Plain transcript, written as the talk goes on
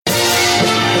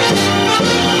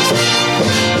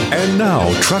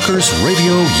now, Truckers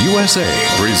Radio USA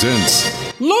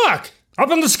presents... Look!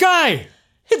 Up in the sky!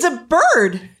 It's a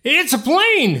bird! It's a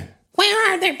plane!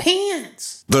 Where are their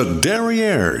pants? The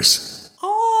Derrieres.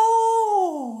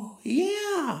 Oh,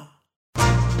 yeah.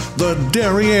 The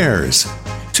Derrieres.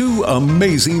 Two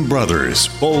amazing brothers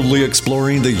boldly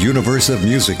exploring the universe of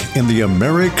music in the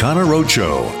Americana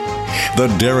Roadshow. The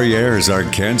Derrieres are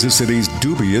Kansas City's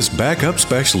dubious backup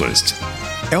specialists.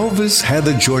 Elvis had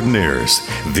the Jordanaires.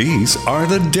 These are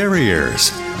the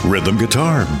Derrieres. Rhythm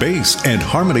guitar, bass, and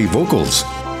harmony vocals.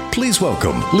 Please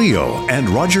welcome Leo and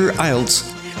Roger Iltz,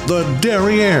 the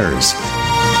Derrieres.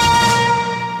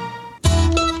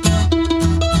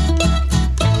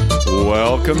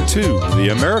 Welcome to the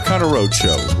Americana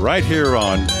Roadshow, right here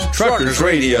on Truckers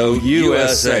Radio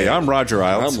USA. I'm Roger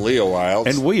Iltz. I'm Leo Iltz.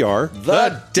 And we are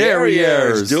the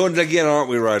Derrieres. Doing it again, aren't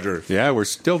we, Roger? Yeah, we're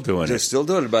still doing it. Still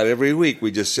doing it about every week.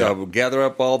 We just gather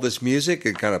up all this music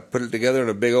and kind of put it together in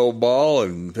a big old ball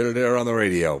and put it there on the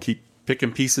radio. Keep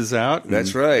picking pieces out.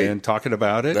 That's right. And talking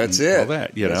about it. That's and it. All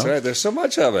that, That's right. There's so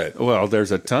much of it. Well,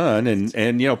 there's a ton.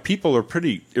 And you know, people are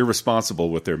pretty irresponsible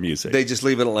with their music. They just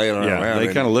leave it laying around.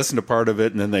 They kind of listen to part of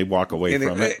it and then they walk away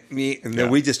from it. And then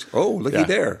we just, looky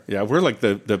there. Yeah, we're like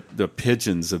the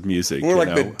pigeons of music. We're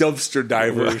like the dumpster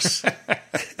divers.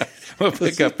 We'll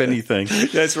pick up anything.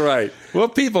 That's right. Well,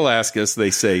 people ask us, they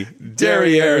say,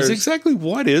 Derrieres, exactly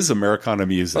what is Americana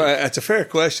music? Well, that's a fair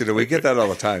question, and we get that all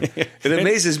the time. It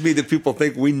amazes me that people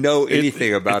think we know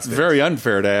anything about It's this. very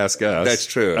unfair to ask us. That's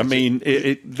true. I mean,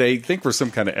 they think we're some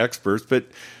kind of experts, but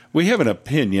we have an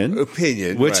opinion.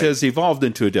 Which has evolved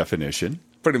into a definition.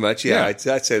 Pretty much, yeah. I'd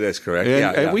say that's correct.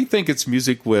 And we think it's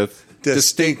music with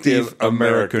distinctive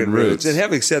American roots. And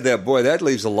having said that, boy, that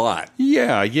leaves a lot.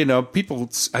 Yeah, you know, people,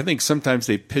 I think sometimes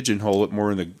they pigeonhole it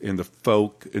more in the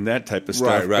folk and that type of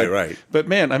stuff. Right. But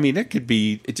man, I mean, it could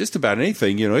be just about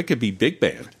anything. You know, it could be big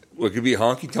band. Well, it could be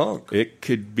honky tonk. It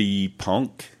could be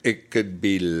punk. It could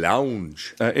be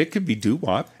lounge. It could be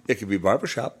doo-wop. It could be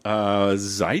barbershop.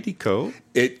 Zydeco.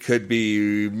 It could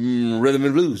be rhythm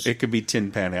and blues. It could be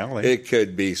Tin Pan Alley. It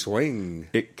could be swing.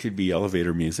 It could be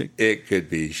elevator music. It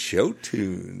could be show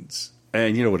tunes.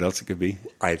 And you know what else it could be?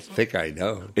 I think I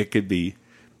know. It could be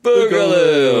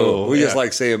Boogaloo. We just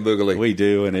like saying boogaloo. We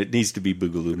do, and it needs to be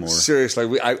boogaloo more.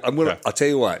 Seriously, I'll tell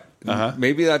you what.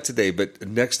 Maybe not today, but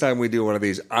next time we do one of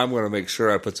these, I'm going to make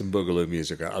sure I put some boogaloo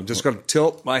music on. I'm just going to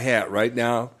tilt my hat right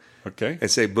now, and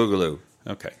say boogaloo.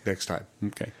 Okay, next time.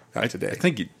 Okay, not today. I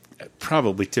think you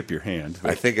probably tip your hand.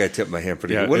 I think I tipped my hand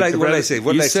pretty good. What did I say?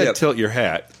 What did I say? You said tilt your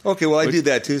hat. Okay, well I do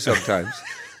that too sometimes.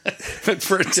 But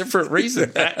for a different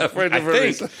reason.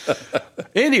 Reason.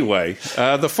 Anyway,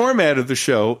 the format of the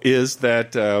show is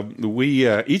that we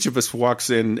each of us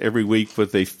walks in every week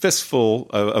with a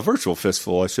fistful, a virtual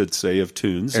fistful, I should say, of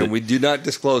tunes. And we do not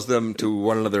disclose them to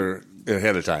one another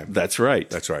ahead of time. That's right.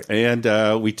 That's right.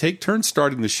 And we take turns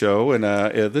starting the show, and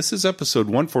this is episode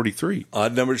 143.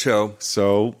 Odd numbered show.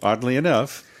 So, oddly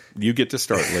enough, you get to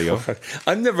start, Leo.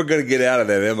 I'm never going to get out of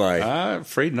that, am I? I'm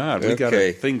afraid not. We got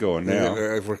a thing going now.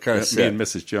 We're kind of me and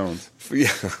Mrs. Jones.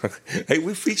 Yeah. Hey,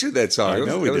 we featured that song. I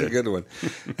know we did. That was a good one.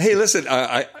 Hey, listen.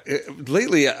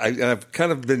 Lately, I've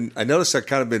kind of been. I noticed I've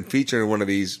kind of been featuring one of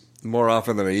these more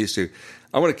often than I used to.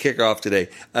 I want to kick off today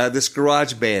this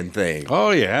garage band thing.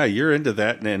 Oh yeah, you're into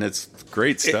that, and it's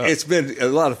great stuff. It's been a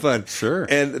lot of fun. Sure.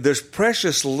 And there's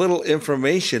precious little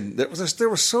information. There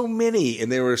were so many, and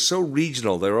they were so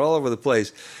regional. They were all over the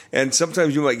place. And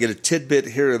sometimes you might get a tidbit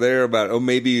here or there about,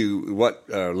 maybe what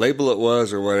label it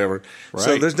was or whatever. Right.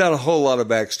 So there's not a whole lot of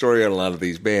backstory on a lot of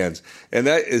these bands. And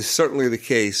that is certainly the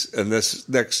case in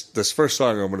this first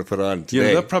song I'm going to put on today.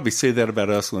 Yeah, they'll probably say that about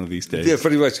us one of these days. Yeah,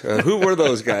 pretty much. Who were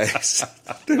those guys?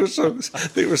 They were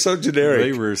so generic.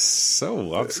 They were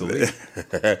so obsolete.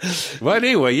 Well,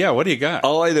 anyway, yeah, what do you got?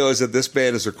 All I know is that this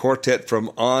band is a quartet from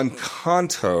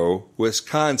Encanto,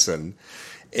 Wisconsin.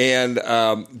 And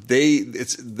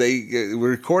they were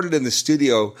recorded in the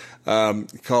studio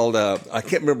called I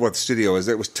can't remember what the studio is.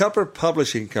 It was Tupper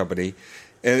Publishing Company,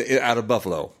 out of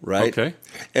Buffalo, right? Okay.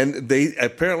 And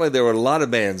apparently there were a lot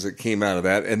of bands that came out of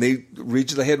that, and they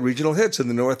had regional hits in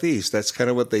the Northeast. That's kind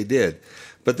of what they did.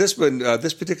 But this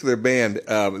particular band,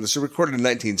 this was recorded in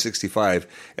 1965,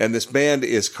 and this band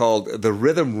is called the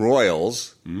Rhythm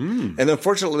Royals. And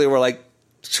unfortunately, there were like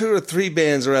 2 or 3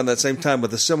 bands around that same time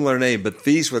with a similar name, but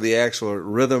these were the actual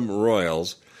Rhythm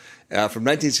Royals. From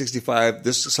 1965,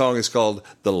 this song is called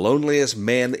The Loneliest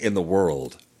Man in the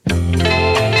World.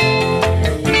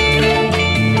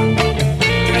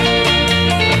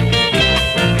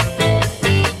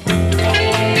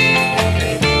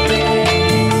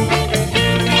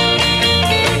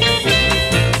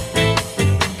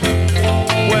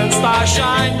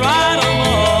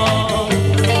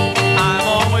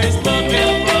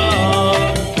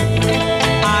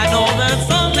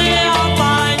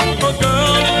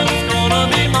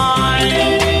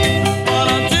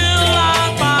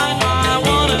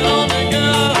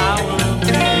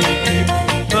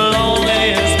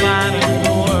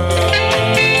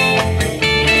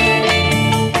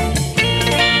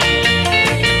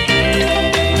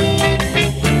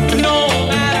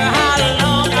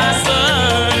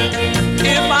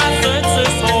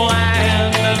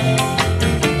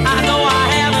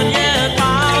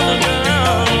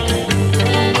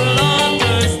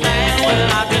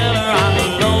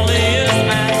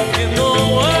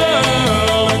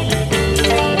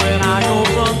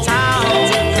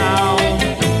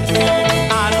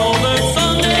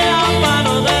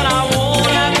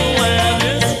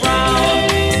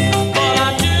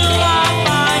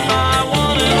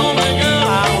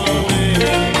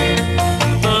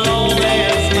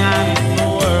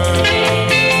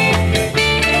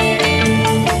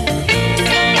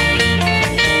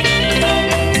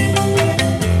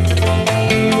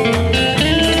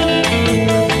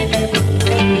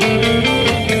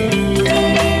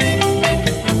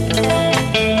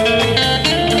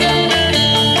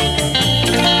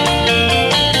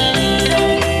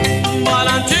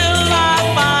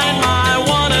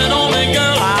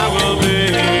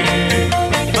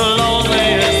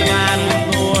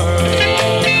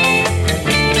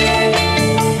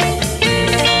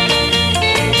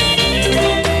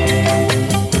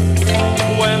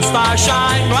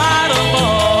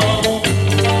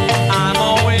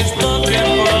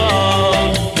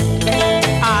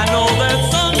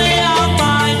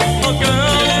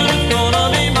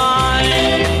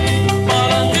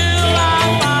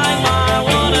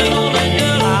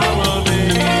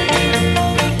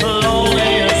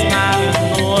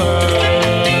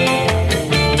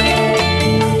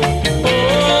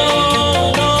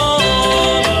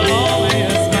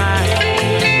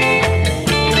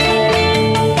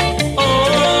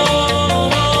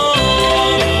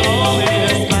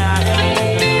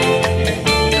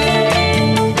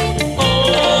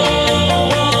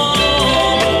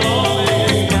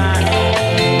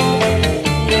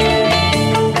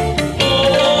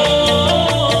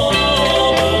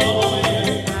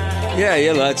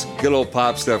 Yeah, that's good old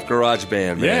pop stuff, garage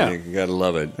band, man. Yeah. You gotta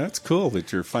love it. That's cool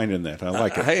that you're finding that. I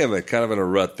like it. I am kind of in a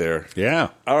rut there. Yeah.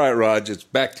 All right, Raj, it's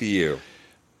back to you.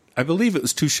 I believe it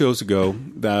was 2 shows ago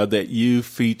that you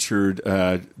featured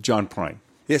John Prine.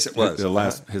 Yes, it was.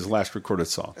 His last recorded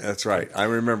song. That's right. I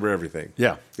remember everything.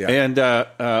 Yeah. And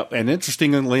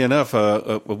interestingly enough,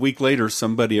 a week later,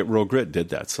 somebody at Real Grit did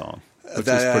that song, which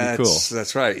is pretty cool.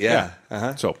 That's right. Yeah.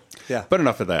 Uh-huh. So, yeah. But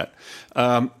enough of that.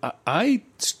 I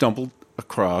stumbled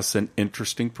across an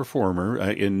interesting performer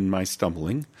in my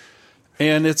stumbling,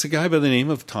 and it's a guy by the name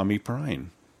of Tommy Prine.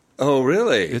 Oh,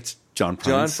 really? It's John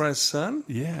Prine's, John Prine's son?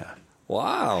 Yeah.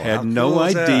 Wow. Had no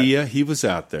idea he was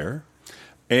out there.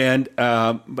 And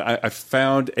I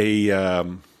found a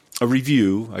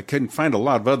review. I couldn't find a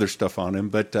lot of other stuff on him,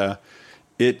 but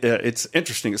it's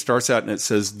interesting. It starts out and it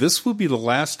says, "This will be the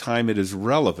last time it is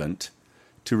relevant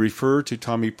to refer to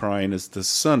Tommy Prine as the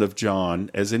son of John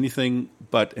as anything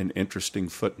but an interesting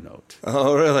footnote."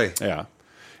 Oh, really? Yeah.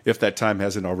 If that time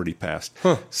hasn't already passed.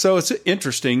 Huh. So it's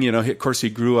interesting. Of course, he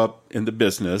grew up in the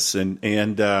business, and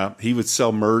he would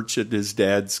sell merch at his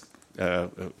dad's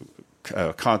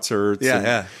concerts.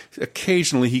 Yeah.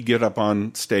 Occasionally, he'd get up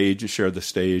on stage and share the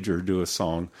stage or do a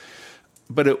song.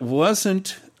 But it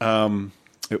wasn't John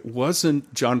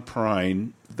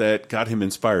Prine that got him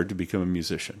inspired to become a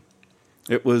musician.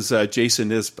 It was Jason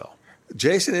Isbell.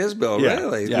 Jason Isbell,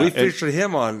 really? Yeah. We featured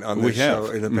him on this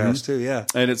show in the past, too, yeah.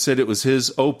 And it said it was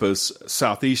his opus,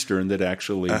 Southeastern, that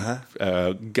actually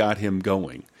got him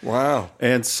going. Wow.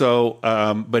 And so,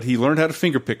 but he learned how to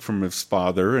fingerpick from his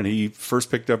father, and he first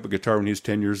picked up a guitar when he was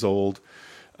 10 years old.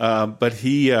 But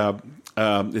he,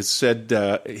 it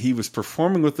said he was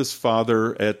performing with his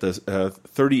father at the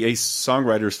 38th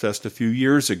Songwriters Fest a few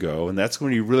years ago, and that's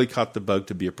when he really caught the bug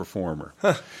to be a performer.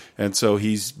 Huh. And so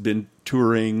he's been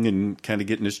touring and kind of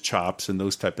getting his chops and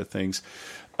those type of things.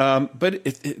 But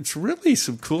it's really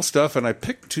some cool stuff, and I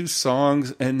picked 2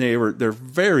 songs, and they're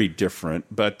very different.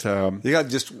 But you got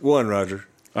just one, Roger.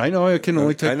 I know I can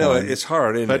only take one. I know it's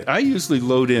hard, isn't it? But I usually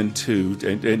load in 2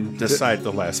 and decide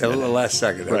the last minute. The last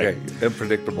second, right? Okay.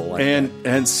 Unpredictable, like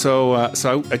and so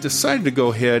I decided to go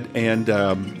ahead and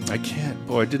I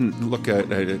didn't look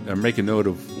at or make a note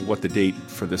of what the date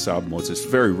for this album was. It's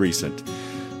very recent,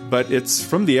 but it's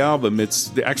from the album.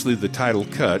 It's actually the title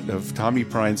cut of Tommy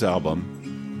Prine's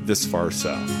album, This Far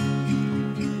South.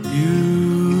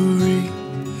 You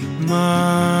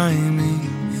remind me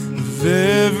of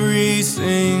every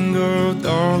single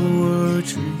dogwood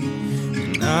tree,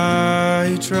 and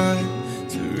I try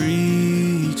to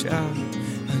reach out.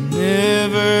 I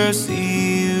never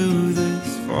see you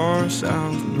this far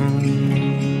south, no.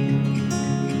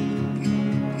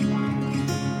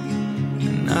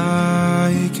 And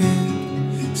I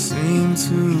can't seem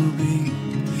to be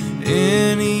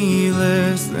any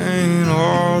less than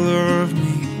all of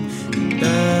me, and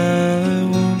that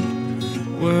won't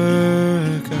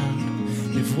work out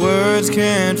if words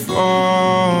can't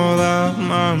fall out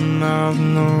my mouth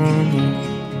no more.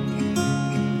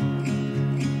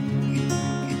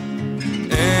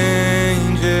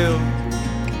 Angel,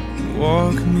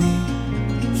 walk me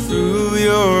through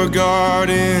your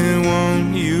garden,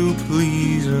 won't you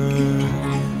please again?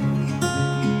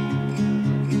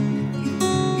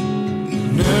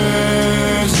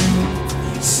 Nursing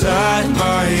inside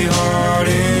my heart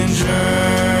in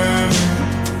Germantown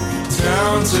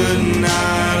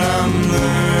tonight, I'm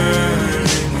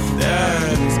learning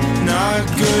that it's not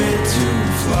good to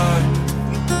fly.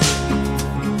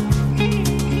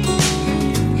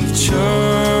 You've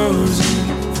chosen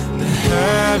the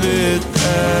habit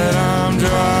that I'm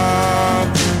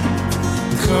dropping,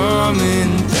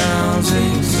 coming down to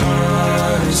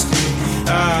exhausting. I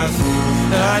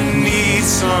think I need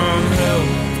some help.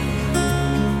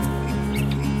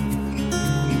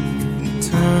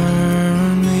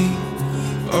 Turn me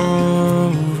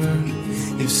over.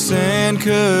 If sand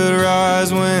could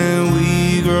rise when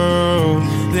we grow,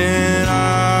 then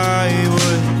I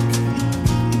would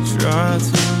try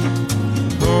to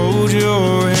hold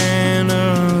your hand a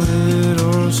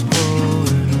little slower.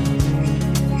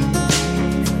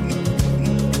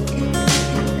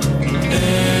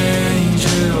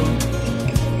 Angel,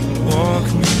 walk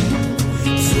me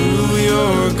through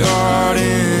your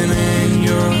garden and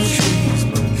your trees,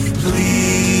 but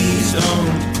please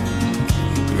don't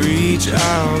reach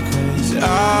out, 'cause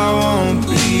I won't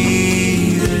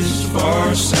be this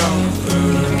far south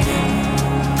again.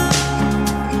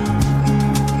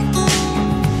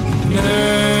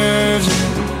 Nerves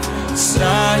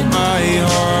inside my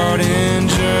heart in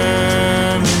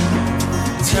Germantown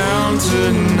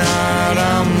tonight,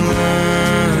 I'm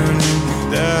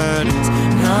learning that it's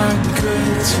not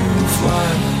good to fly.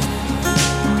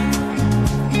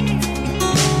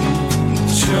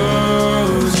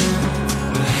 Chosen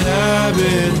the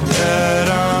habit that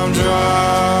I'm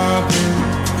dropping.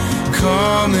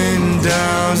 Coming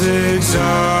down's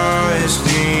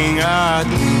exhausting. I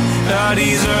think I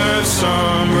deserve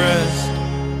some rest.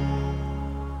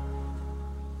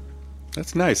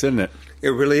 That's nice, isn't it? It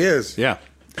really is. Yeah.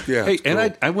 Yeah. Hey, it's and cool.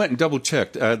 I went and double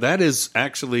checked. That is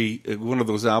actually one of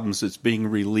those albums that's being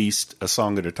released a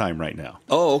song at a time right now.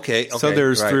 Oh, okay. So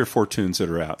there's right. 3 or 4 tunes that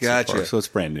are out. Gotcha. So far, so it's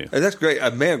brand new. That's great.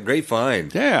 Man, great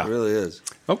find. Yeah. It really is.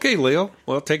 Okay, Leo.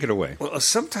 Well, take it away. Well,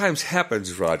 sometimes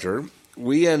happens, Roger.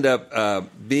 We end up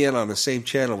being on the same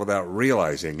channel without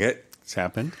realizing it. It's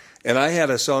happened. And I had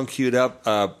a song queued up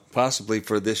possibly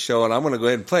for this show, and I'm going to go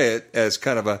ahead and play it as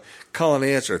kind of a call and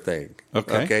answer thing.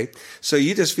 Okay. So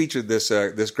you just featured this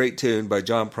this great tune by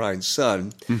John Prine's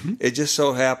son. Mm-hmm. It just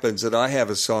so happens that I have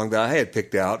a song that I had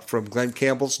picked out from Glenn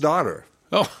Campbell's daughter.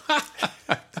 Oh,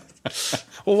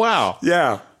 well, wow.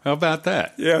 Yeah. How about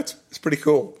that? Yeah, it's pretty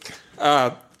cool.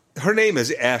 Her name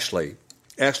is Ashley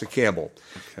Campbell.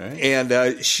 Okay.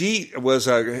 And she was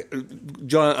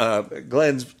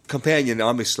Glenn's companion,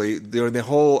 obviously, during the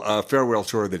whole farewell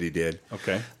tour that he did.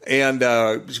 Okay. And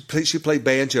she played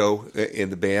banjo in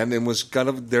the band and was kind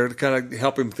of there to kind of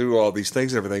help him through all these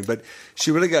things and everything. But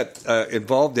she really got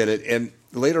involved in it. And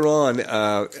later on,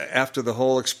 after the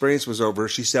whole experience was over,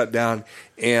 she sat down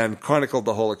and chronicled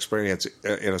the whole experience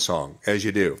in a song, as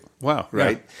you do. Wow.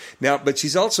 Right? Yeah. Now, but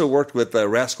she's also worked with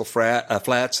Rascal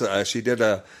Flatts. She did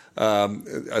a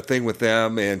thing with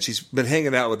them, and she's been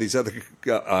hanging out with these other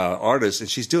artists, and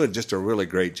she's doing just a really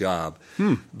great job.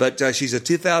 But she's a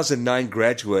 2009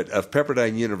 graduate of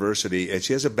Pepperdine University, and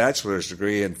she has a bachelor's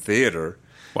degree in theater.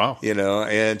 Wow. You know,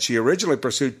 and she originally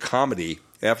pursued comedy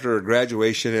after her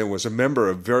graduation and was a member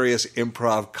of various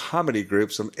improv comedy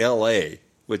groups in L.A.,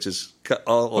 which is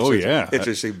also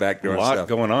interesting background stuff. A lot stuff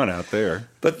going on out there.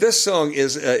 But this song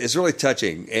is really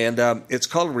touching, and it's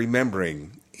called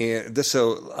Remembering. And this,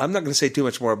 so I'm not going to say too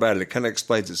much more about it. It kind of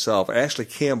explains itself. Ashley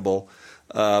Campbell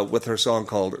with her song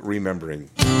called Remembering.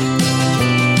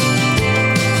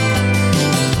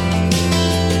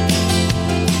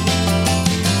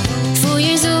 4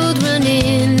 years old,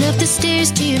 running up the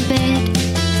stairs to your bed.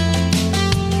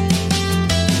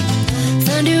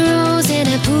 Thunder rolls and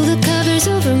I pull the covers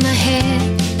over my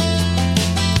head.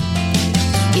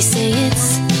 You say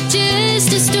it's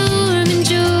just a storm,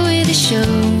 enjoy the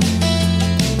show.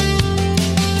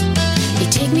 You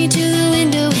take me to the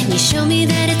window and you show me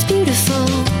that it's beautiful.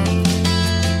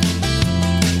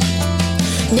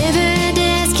 Never had to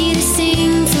ask you to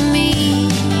sing for me.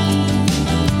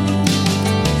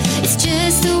 It's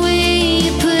just the way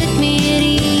you put me at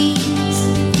ease.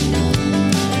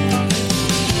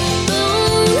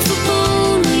 Bone for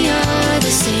bone, we are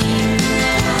the same.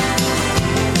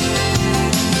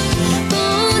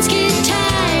 Bones get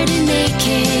tired and they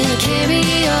can't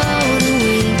carry all the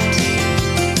weight.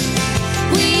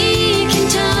 We can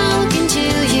talk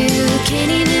until you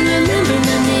can't even remember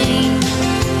my name.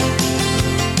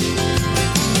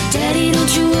 Daddy,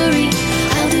 don't you worry,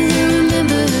 I'll do the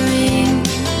remembering.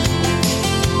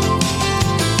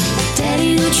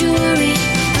 Daddy, don't you worry,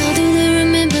 I'll do the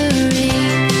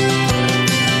remembering.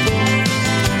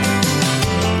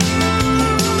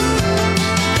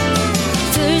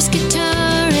 First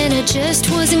guitar and I just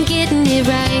wasn't getting it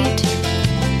right.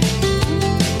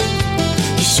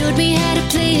 You showed me how to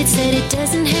play it, said it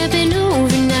doesn't happen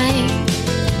overnight.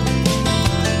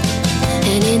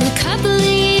 And in a couple of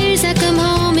years I come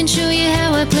home and show you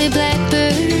how I play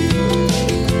Blackbird.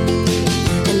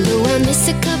 And though I miss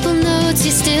a couple notes,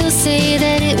 you still say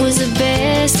that it was the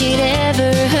best you'd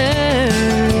ever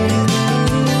heard.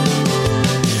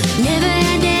 Never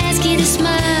had to ask you to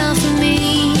smile for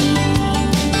me.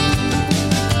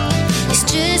 It's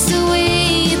just the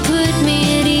way you put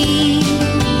me at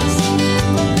ease.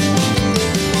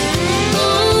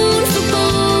 Bone for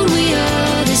bone, we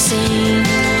are the same.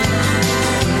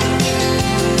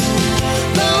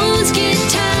 Bones get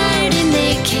tired and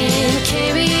they can't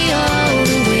carry all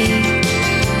the weight.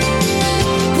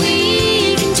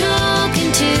 We can talk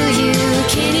until you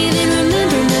can't even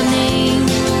remember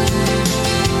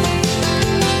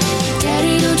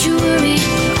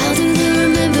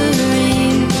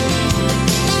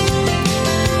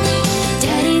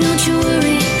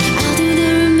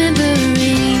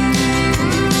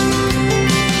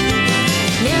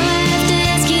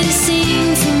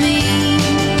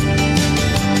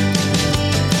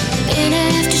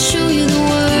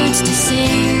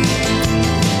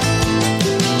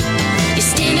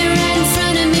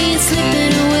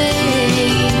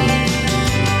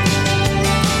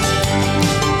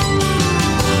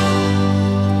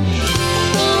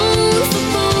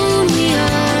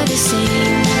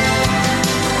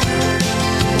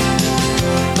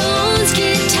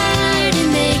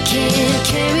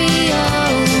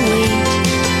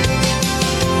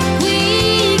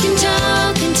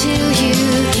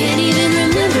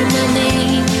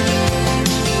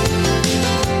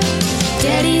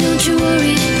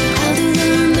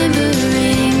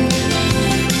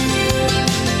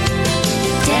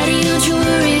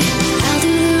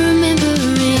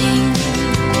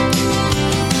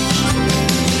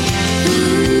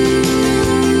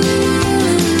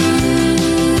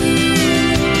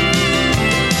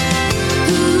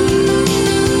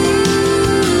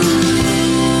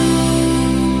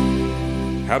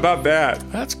How about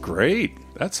that? That's great.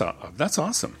 That's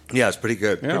awesome. Yeah, it's pretty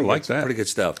good. Yeah, I like that. Pretty good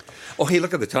stuff. Oh, hey,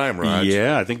 look at the time, Raj.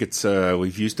 Yeah, I think it's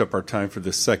we've used up our time for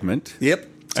this segment. Yep.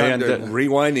 Time And, to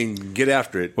rewind and get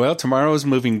after it. Well, tomorrow is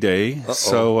moving day,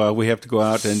 so we have to go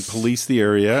out and police the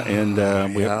area, and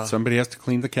somebody has to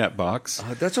clean the cat box.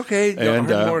 That's okay.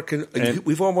 And,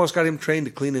 We've almost got him trained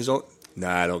to clean his own. No,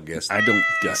 I don't guess. I don't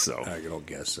guess so. I don't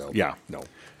guess so. Yeah. No.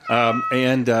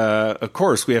 And of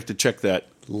course, we have to check that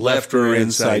Left or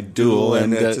inside duel,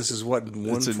 and this this is what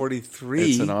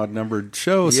 143. It's an odd numbered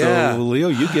show, Yeah. so Leo,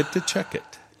 you get to check it.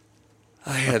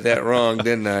 I had that wrong,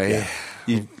 didn't I? Yeah.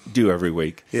 You do every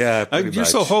week. Yeah, pretty You're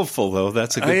much. so hopeful, though.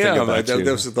 That's a good I thing am. about you.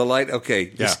 That was the light. Okay,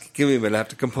 just give me a minute. I have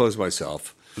to compose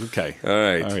myself. Okay. All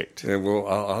right. All right. And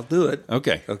I'll do it.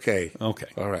 Okay. Okay. Okay.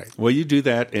 All right. Well, you do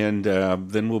that, and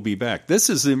then we'll be back. This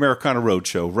is the Americana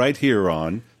Roadshow right here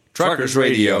on Truckers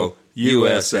Radio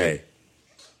USA.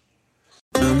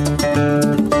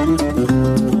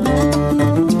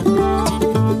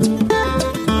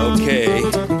 Okay.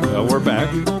 Well, we're back.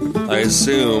 I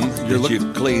assume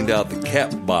you cleaned out the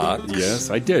cat box. Yes,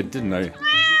 I did, didn't I?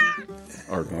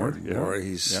 Ardmore. Yeah. Or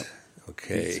he's Yep.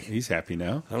 okay. He's happy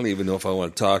now. I don't even know if I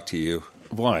want to talk to you.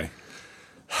 Why?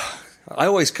 I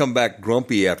always come back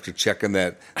grumpy after checking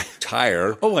that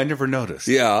tire. Oh, I never noticed.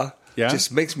 Yeah. Yeah?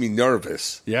 Just makes me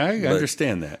nervous. Yeah, I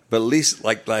understand that. But at least,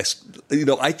 like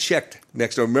I checked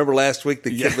next door. Remember last week, the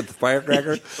kid with the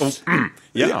firecracker?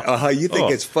 Yeah. You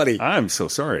think it's funny. I'm so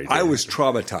sorry. I was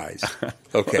traumatized.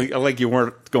 Okay. Like you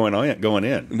weren't going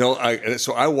in. No,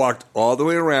 so I walked all the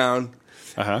way around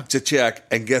to check,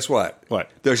 and guess what? What?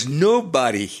 There's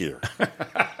nobody here.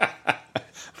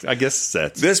 I guess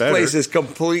that's This better. place is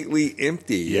completely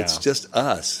empty. Yeah. It's just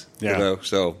us. Yeah.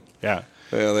 So, Yeah.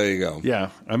 well, there you go. Yeah.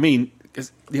 I mean,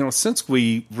 'cause, since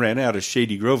we ran out of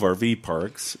Shady Grove RV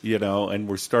parks, and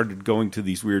we started going to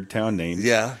these weird town names.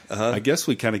 Yeah. I guess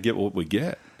we kind of get what we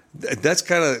get. That's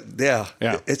kind of, Yeah.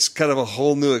 It's kind of a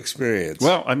whole new experience.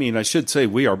 Well, I mean, I should say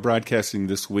we are broadcasting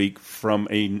this week from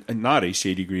not a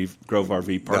Shady Grove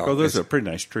RV park. No, there's a pretty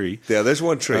nice tree. Yeah, there's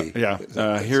one tree.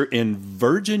 Here in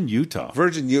Virgin, Utah.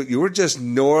 Virgin, you were just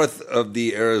north of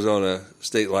the Arizona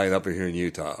state line up here in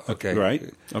Utah. Okay. Right.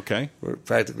 Okay. We're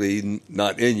practically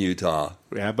not in Utah.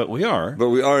 Yeah, but we are. But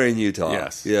we are in Utah.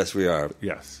 Yes. Yes, we are.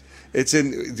 Yes.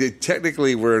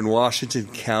 Technically, we're in Washington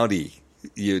County,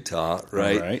 Utah,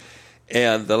 right? All right.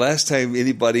 And the last time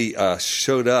anybody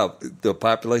showed up, the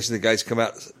population, the guys come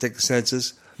out, take the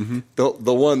census, the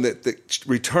one that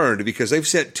returned, because they've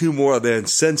sent two more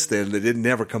since then that didn't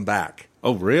never come back.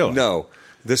 Oh, really? No.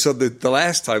 So the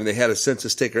last time they had a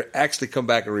census taker actually come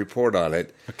back and report on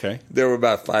it, Okay. there were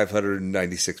about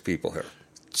 596 people here.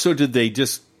 So did they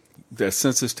the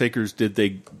census takers, did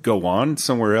they go on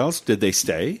somewhere else? Did they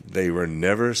stay? They were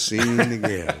never seen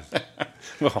again.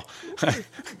 Well,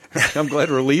 I'm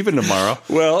glad we're leaving tomorrow.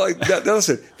 Well,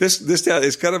 listen, this town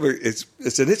is kind of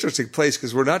it's an interesting place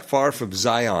because we're not far from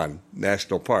Zion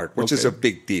National Park, which is a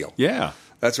big deal. Yeah.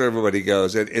 That's where everybody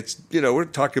goes, and it's we're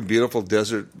talking beautiful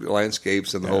desert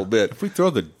landscapes and the whole bit. If we throw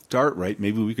the dart right,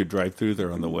 maybe we could drive through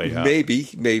there on the way out. Maybe,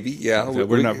 yeah.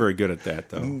 We're not very good at that,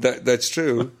 though. That's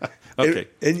true. Okay.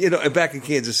 And back in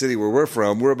Kansas City, where we're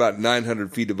from, we're about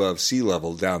 900 feet above sea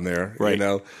level down there. Right.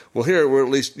 Well, here we're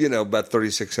at least about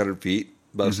 3,600 feet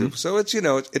above sea level. So it's it's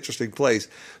an interesting place.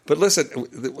 But listen,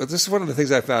 this is one of the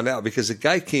things I found out because the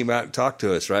guy came out and talked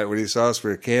to us right when he saw us. We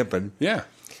were camping. Yeah.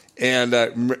 And I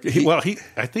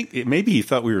think maybe he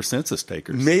thought we were census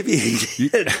takers. Maybe he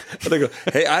did. And I go,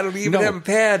 hey, I don't even have a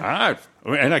pad.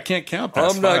 And I can't count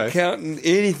past I'm not five. counting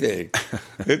anything.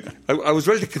 I was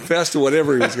ready to confess to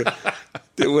whatever he was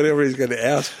going to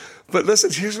ask. But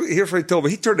listen, here's what he told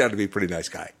me. He turned out to be a pretty nice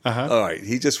guy. All right,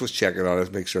 he just was checking on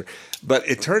us, make sure. But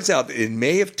it turns out that in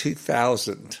May of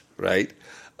 2000, right,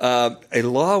 a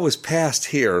law was passed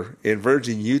here in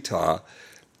Virgin, Utah,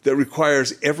 that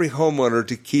requires every homeowner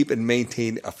to keep and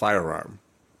maintain a firearm.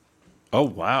 Oh,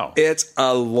 wow. It's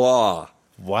a law.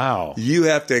 Wow. You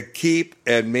have to keep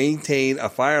and maintain a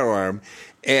firearm.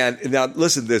 And now,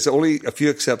 listen, there's only a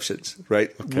few exceptions, right?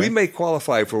 Okay. We may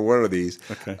qualify for one of these.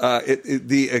 Okay.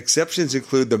 The exceptions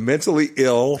include the mentally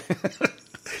ill,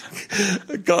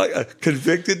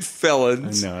 convicted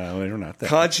felons, No, they're not that.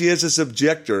 conscientious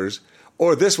objectors,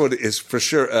 or this one is for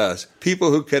sure us, people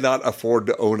who cannot afford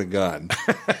to own a gun.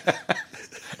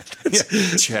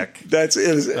 Check. That's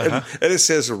it. And it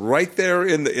says right there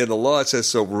in the law, it says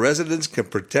so residents can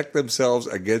protect themselves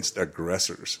against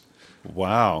aggressors.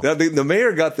 Wow. Now the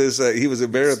mayor got this. He was a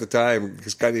mayor at the time.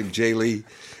 This guy named Jay Lee,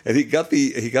 and he got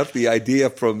the idea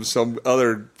from some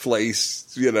other place,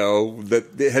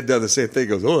 that had done the same thing. He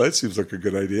goes, oh, that seems like a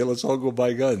good idea. Let's all go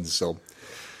buy guns. So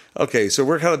Okay, so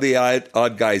we're kind of the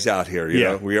odd guys out here. You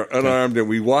know? We are unarmed, and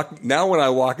we walk. Now, when I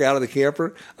walk out of the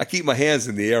camper, I keep my hands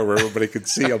in the air where everybody can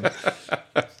see them,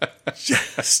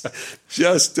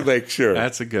 just to make sure.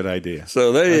 That's a good idea.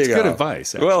 So there you go. That's good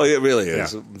advice. Actually. Well, it really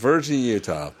is. Yeah. Virgin,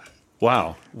 Utah.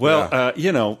 Wow. Well,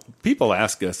 people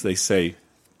ask us. They say,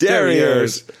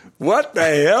 Derrieres, what the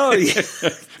hell?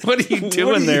 What are you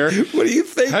doing there? What are you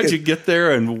thinking? How'd you get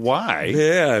there, and why?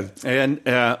 Yeah. And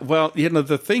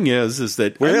the thing is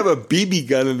that we have a BB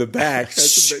gun in the back.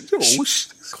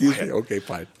 Excuse me. Okay,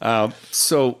 fine.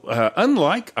 So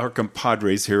unlike our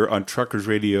compadres here on Truckers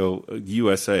Radio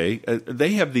USA,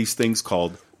 they have these things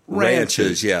called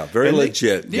ranches. Yeah, very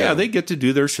legit. They get to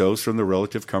do their shows from the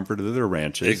relative comfort of their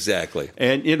ranches. Exactly.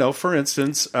 And, for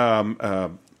instance,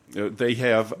 they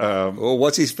have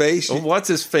what's his face? What's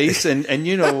his face? And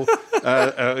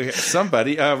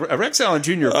somebody, Rex Allen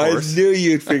Jr., of course. I knew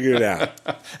you'd figure it out.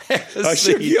 I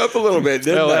shook you up a little bit,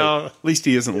 didn't I? Well, at least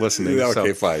he isn't listening.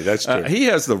 Okay, fine. That's true. He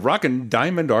has the Rockin'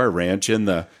 Diamond R Ranch in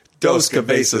the Dos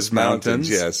Cabezas Mountains.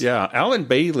 Yes. Yeah. Alan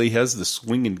Bailey has the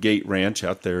Swingin' Gate Ranch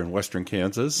out there in western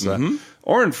Kansas.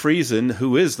 Orrin Friesen,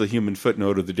 who is the human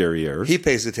footnote of the Derrieres. He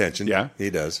pays attention. Yeah. He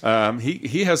does.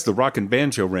 He has the Rockin'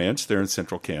 Banjo Ranch there in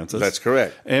central Kansas. That's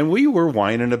correct. And we were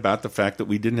whining about the fact that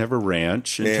we didn't have a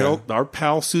ranch until our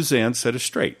pal Suzanne set us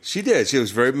straight. She did. She was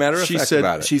very matter-of-fact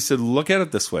about it. She said, look at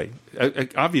it this way.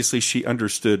 Obviously, she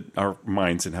understood our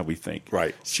minds and how we think.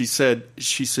 Right. She said,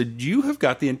 you have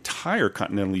got the entire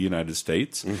continental United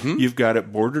States. You've got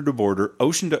it border to border,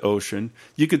 ocean to ocean.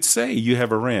 You could say you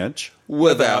have a ranch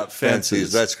without fences.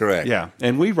 That's correct. Yeah.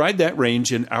 And we ride that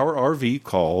range in our RV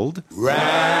called Ramblin'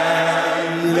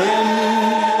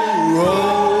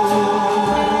 Rose.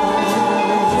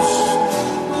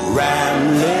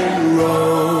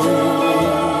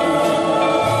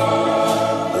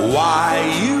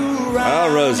 Why you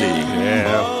ride? Rosie.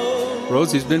 Yeah.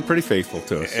 Rosie's been pretty faithful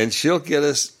to us. And she'll get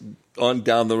us on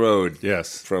down the road.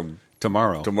 Yes. From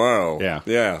Tomorrow.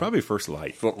 Yeah. Probably first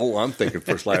light. Oh, I'm thinking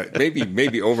first light.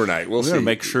 Maybe overnight. We'll see. We're going to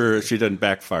make sure she doesn't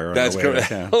backfire on That's the way correct.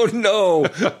 to town. Oh, no.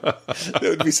 That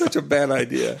would be such a bad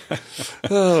idea.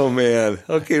 Oh, man.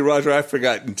 Okay, Roger, I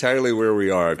forgot entirely where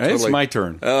we are. It's my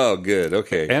turn. Oh, good.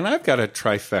 Okay. And I've got a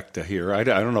trifecta here. I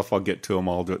don't know if I'll get to them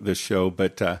all this show,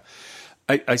 but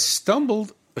I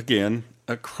stumbled, again,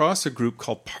 across a group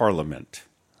called Parliament.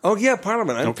 Oh, yeah,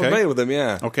 Parliament. I'm familiar with them,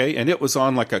 yeah. Okay, and it was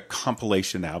on like a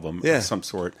compilation album of some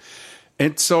sort.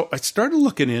 And so I started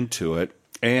looking into it,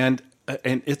 and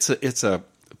this is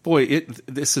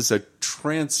a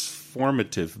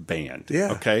transformative band.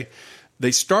 Yeah. Okay?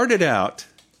 They started out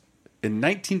in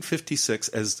 1956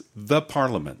 as The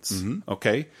Parliaments,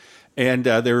 okay? And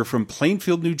they were from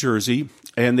Plainfield, New Jersey,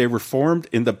 and they were formed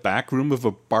in the back room of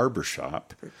a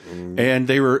barbershop. And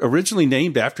they were originally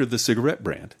named after the cigarette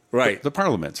brand. Right. The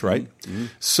Parliaments, right?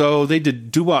 So they did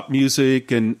doo-wop music,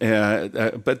 but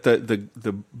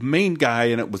the main guy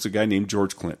in it was a guy named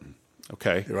George Clinton.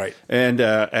 Okay, right, and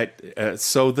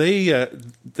so they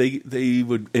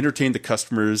would entertain the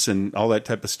customers and all that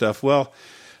type of stuff. Well,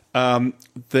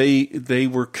 they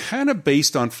were kind of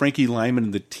based on Frankie Lyman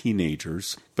and the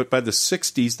Teenagers, but by the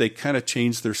 '60s they kind of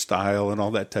changed their style and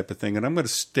all that type of thing. And I'm going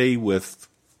to stay with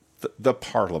the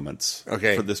Parliaments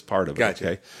for this part of it. Gotcha.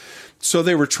 Okay, so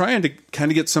they were trying to kind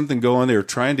of get something going.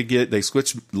 They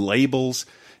switched labels.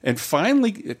 And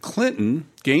finally, Clinton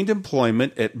gained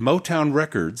employment at Motown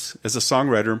Records as a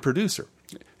songwriter and producer.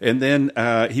 And then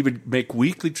he would make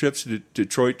weekly trips to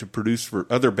Detroit to produce for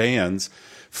other bands.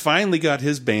 Finally got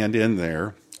his band in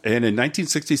there. And in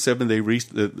 1967, they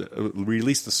released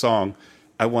the song,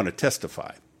 I Want to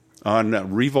Testify,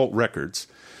 on Revolt Records.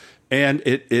 And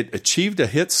it achieved a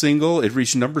hit single. It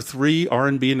reached number 3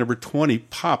 R&B and number 20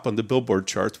 pop on the Billboard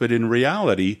charts. But in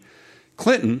reality,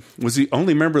 Clinton was the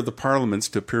only member of the Parliaments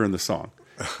to appear in the song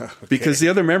because the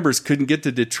other members couldn't get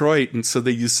to Detroit, and so they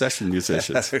used session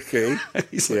musicians. Okay.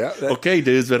 He's like, okay,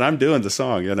 dudes, but I'm doing the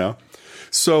song,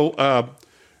 So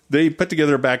they put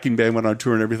together a backing band, went on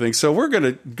tour and everything. So we're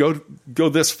going to go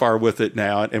this far with it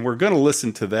now, and we're going to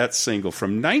listen to that single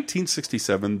from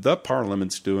 1967, The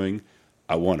Parliaments doing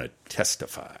I Want to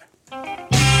Testify.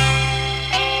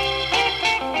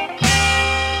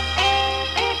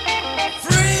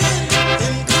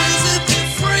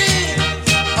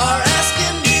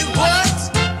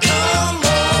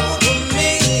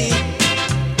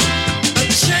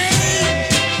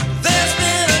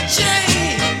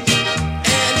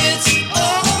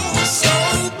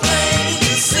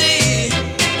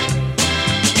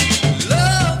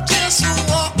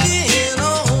 Walking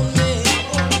on me,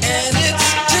 and it's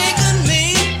taken me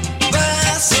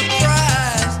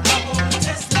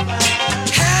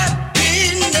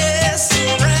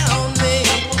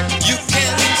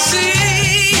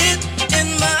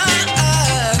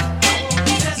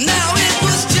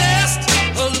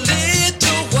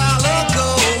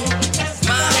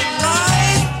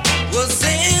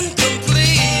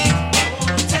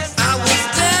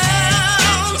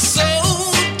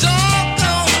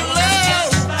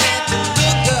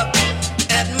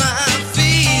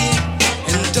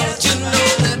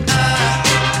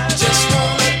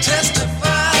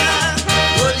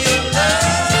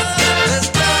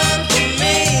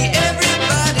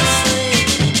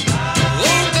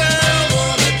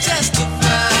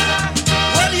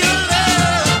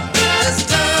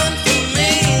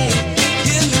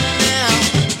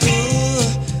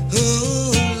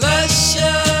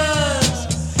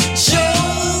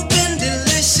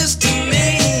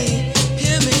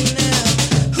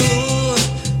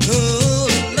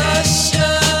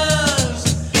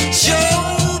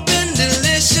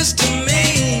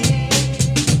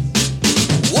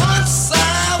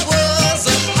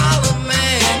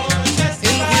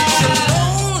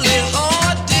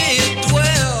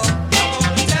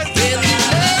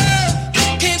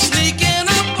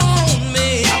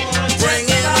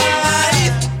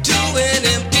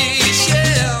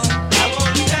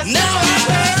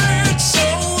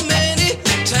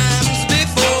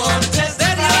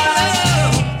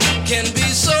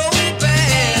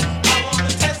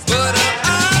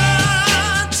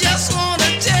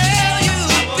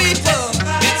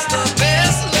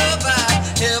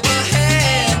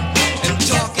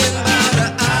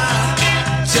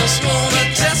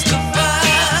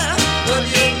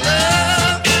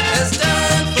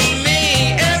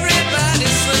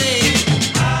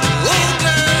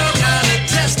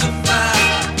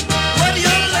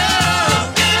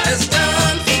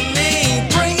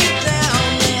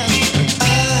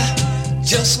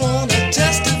wanna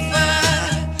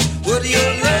testify what your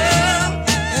love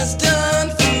has done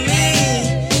for me.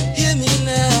 Hear me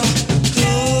now.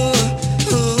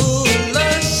 Ooh,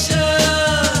 luscious.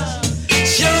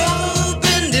 Sure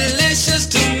been delicious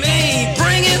to me.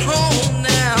 Bring it home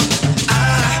now.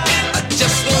 I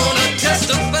just wanna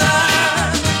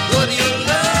testify what your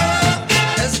love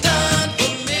has done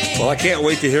for me. Well, I can't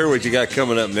wait to hear what you got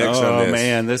coming up next on Oh this.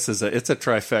 man, it's a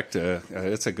trifecta.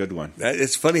 It's a good one.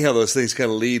 It's funny how those things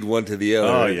kind of lead one to the other.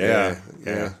 Oh, right?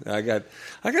 yeah.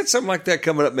 I got something like that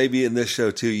coming up maybe in this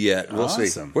show too. Yet we'll see.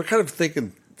 Awesome. We're kind of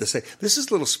thinking the same. This is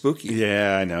a little spooky.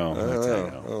 Yeah, I know. I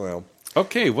know. Oh well.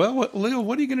 Okay, well, Leo,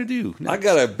 what are you going to do next? I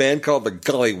got a band called the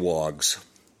Gollywogs.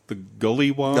 The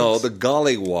Gollywogs? No, the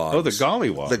Gollywogs. Oh, the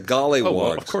Gollywogs. The Gollywogs. Oh,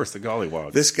 well, of course, the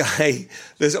Gollywogs. This guy,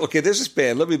 there's this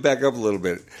band. Let me back up a little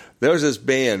bit. There was this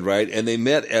band, right, and they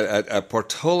met at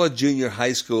Portola Junior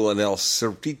High School in El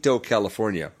Cerrito,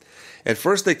 California. At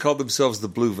first, they called themselves the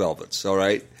Blue Velvets, all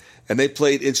right? And they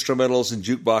played instrumentals and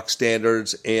jukebox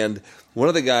standards, and one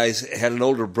of the guys had an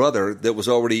older brother that was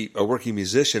already a working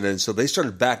musician, and so they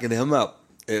started backing him up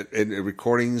in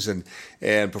recordings and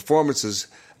performances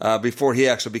before he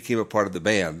actually became a part of the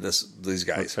band, these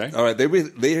guys. Okay. All right,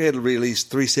 they had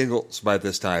released 3 singles by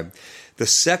this time, the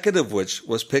second of which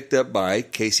was picked up by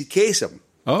Casey Kasem,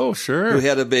 Oh, sure. who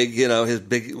had a big, his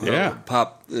big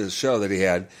pop show that he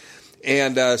had.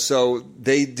 And so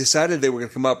they decided they were going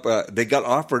to come up. They got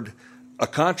offered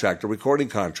a recording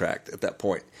contract at that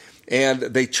point. And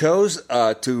they chose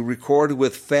to record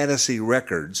with Fantasy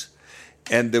Records.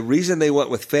 And the reason they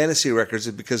went with Fantasy Records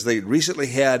is because they recently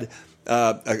had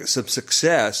some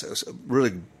success,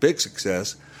 really big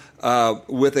success,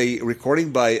 with a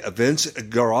recording by Vince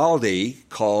Guaraldi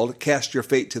called Cast Your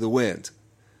Fate to the Wind.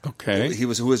 Okay. Who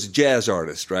was a jazz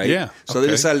artist, right? Yeah, So okay.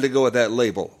 they decided to go with that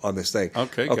label on this thing.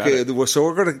 Okay, got it. So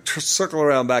we're going to circle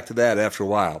around back to that after a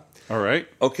while. All right.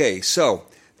 Okay, so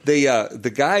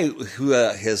the guy who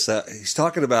he's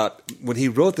talking about when he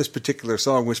wrote this particular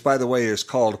song, which by the way is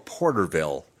called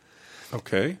Porterville.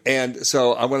 Okay. And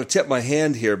so I want to tip my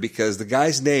hand here because the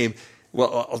guy's name,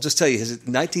 well, I'll just tell you, in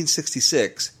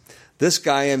 1966, this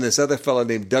guy and this other fellow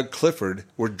named Doug Clifford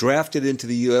were drafted into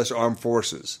the U.S. Armed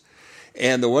Forces.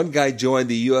 And the one guy joined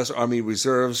the U.S. Army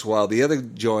Reserves while the other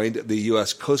joined the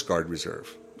U.S. Coast Guard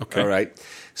Reserve. Okay. All right.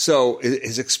 So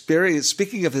his experience,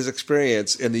 speaking of his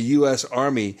experience in the U.S.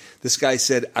 Army, this guy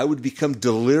said, I would become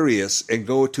delirious and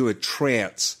go into a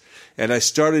trance. And I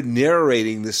started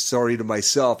narrating this story to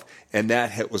myself, and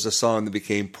that was a song that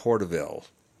became Porterville.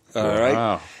 All right.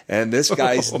 Wow. And this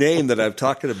guy's name that I'm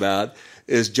talking about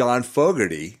is John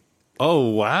Fogerty. Oh,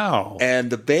 wow. And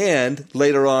the band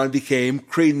later on became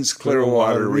Creedence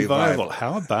Clearwater Revival.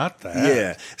 How about that?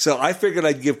 Yeah. So I figured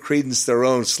I'd give Creedence their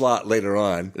own slot later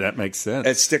on That makes sense.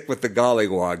 and stick with the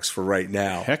Gollywogs for right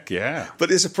now. Heck yeah. But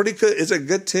it's a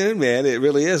good tune, man. It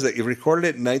really is. You recorded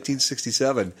it in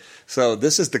 1967. So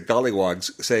this is the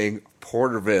Gollywogs saying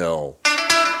Porterville.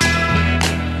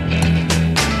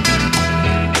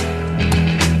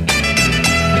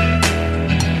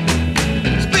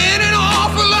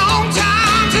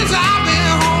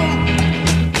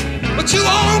 But you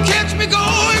won't catch me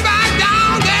going back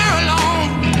down there alone.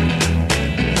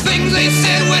 Things they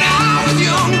said when I was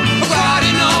young were quite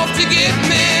enough to get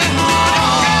me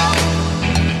home.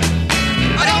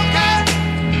 I don't care.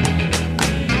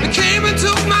 They came and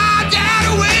took my dad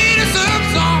away to serve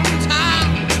some time.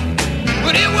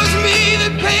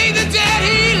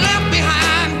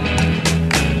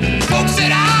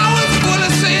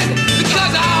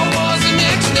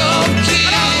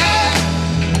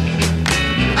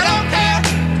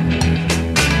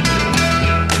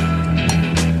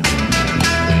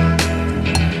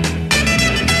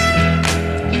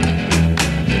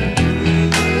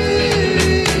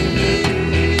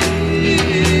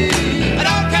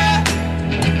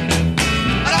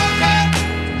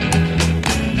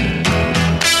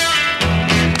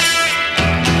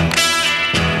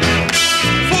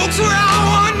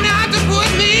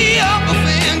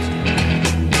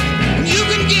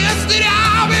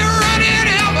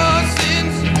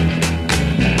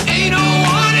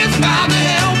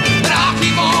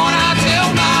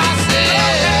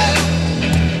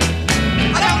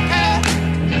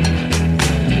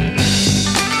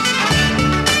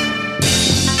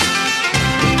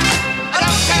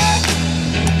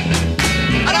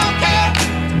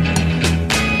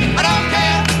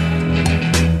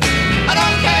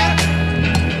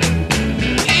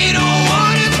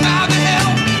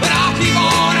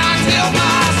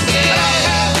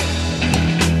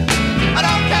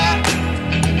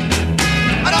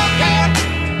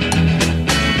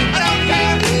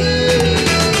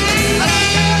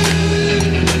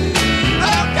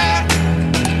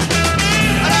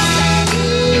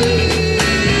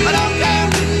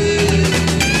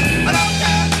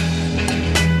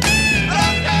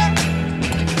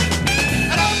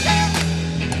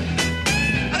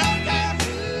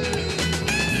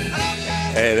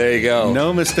 Hey, there you go.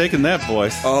 No mistaking that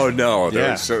voice. Oh, no, there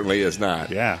Yeah. certainly is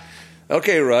not. Yeah.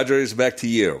 Okay, Roger, it's back to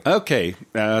you. Okay,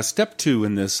 step 2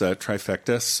 in this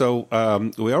trifecta. So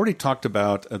we already talked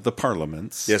about the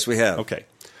parliaments. Yes, we have. Okay.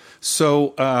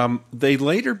 So they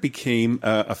later became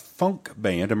a funk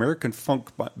band, American funk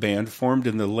band, formed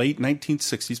in the late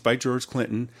 1960s by George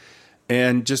Clinton,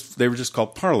 and they were just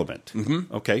called Parliament.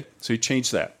 Mm-hmm. Okay, so he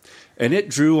changed that. And it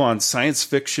drew on science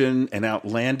fiction and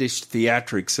outlandish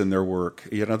theatrics in their work.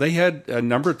 You know, they had a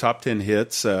number of top 10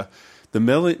 hits.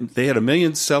 They had a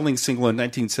million-selling single in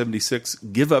 1976,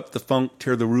 Give Up the Funk,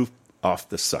 Tear the Roof Off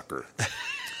the Sucker.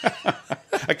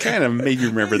 I kind of made you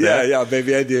remember that. Yeah,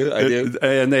 maybe I do.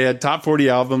 And they had top 40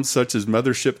 albums such as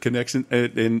Mothership Connection.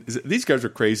 And these guys are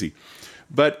crazy.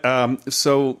 But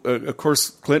of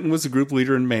course, Clinton was the group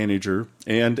leader and manager.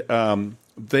 And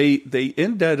they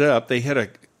ended up, they had a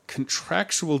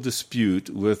contractual dispute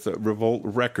with Revolt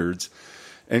Records.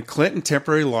 And Clinton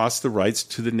temporarily lost the rights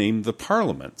to the name The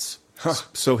Parliaments. Huh.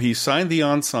 So he signed the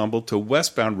ensemble to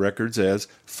Westbound Records as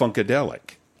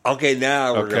Funkadelic. Okay,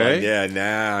 now we're going. Yeah,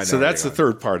 now. So that's the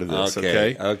third part of this,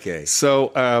 okay? Okay.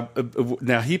 So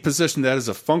now he positioned that as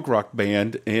a funk rock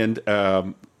band, and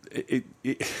we're going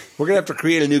to have to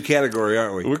create a new category,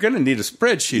 aren't we? We're going to need a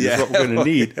spreadsheet is what we're going to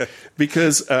need,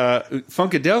 because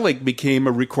Funkadelic became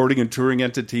a recording and touring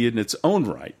entity in its own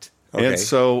right. Okay. And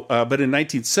so, but in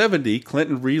 1970,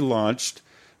 Clinton relaunched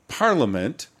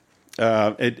Parliament,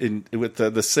 with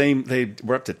the same, they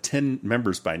were up to 10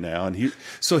 members by now, and he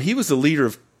was the leader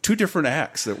of 2 different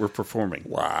acts that were performing.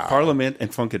 Wow. Parliament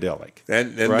and Funkadelic.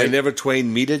 And right? they never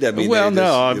twain meeted? I mean,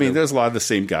 there's a lot of the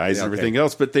same guys and everything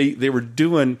else, but they were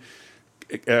doing,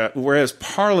 whereas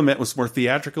Parliament was more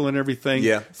theatrical and everything,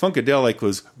 Funkadelic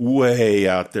was way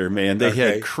out there, man. They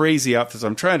had crazy outfits.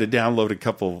 I'm trying to download a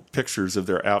couple pictures of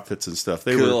their outfits and stuff.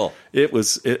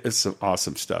 It's some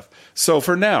awesome stuff. So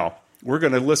for now, we're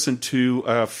going to listen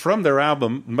to, from their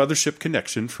album, Mothership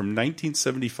Connection from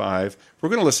 1975, we're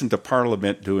going to listen to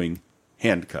Parliament doing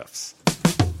Handcuffs.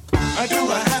 I do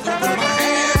I have to put my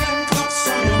handcuffs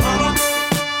on your mama?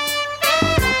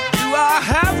 Do I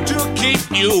have to keep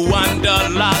you under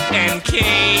lock and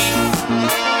key?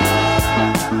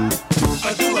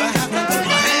 I do I have to put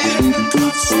my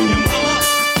handcuffs on your mama?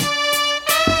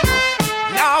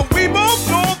 Now we both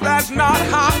know that's not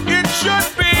how it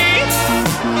should be.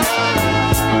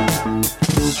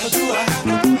 I do I have to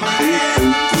put my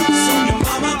handcuffs on your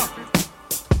mama?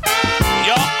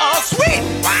 You're a sweet,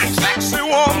 fine, sexy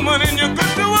woman and you're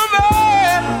good to a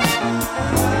man.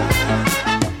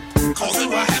 Cause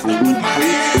do I have to put my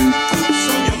handcuffs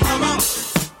on your mama?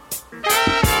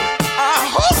 I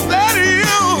hope that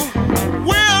you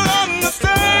will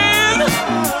understand.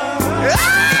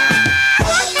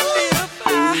 If I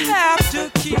have to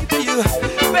keep you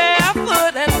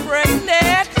barefoot and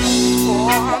pregnant,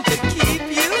 or to keep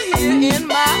you here in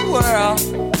my world.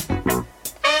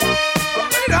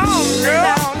 Put it on, girl.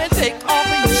 Down and take off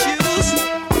your shoes.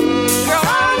 Girl,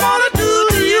 I wanna do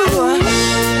to you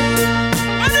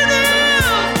what it is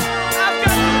I've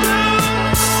got to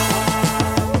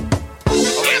do.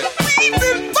 If we've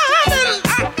been fighting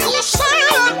like you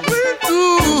said we do,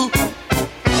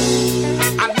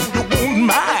 I know you won't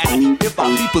mind if I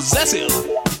be possessive.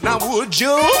 Now would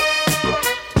you?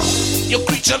 Your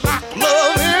creature like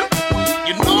loving,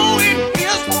 you know it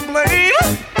is for blame.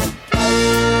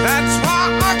 That's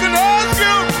why I can ask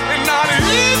you and not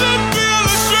even feel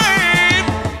ashamed.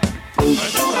 I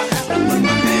know I have to put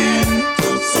my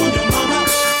handcuffs on your mama.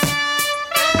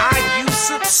 Are you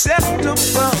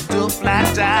susceptible to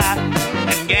flat tie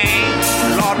and game?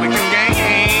 Lord, we can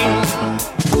game.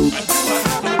 I know I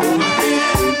have to put my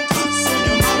handcuffs on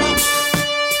your mama.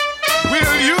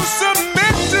 Will you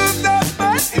submit to the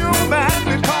best you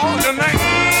badly call your name?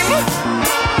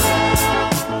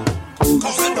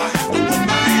 Cause if I have to put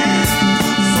my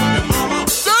handcuffs on your mama,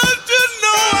 don't you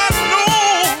know I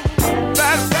know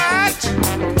that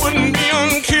wouldn't be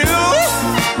unkill?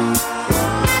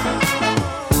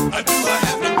 I do I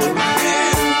have to put my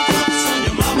handcuffs on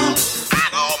your mama? I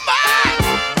don't mind.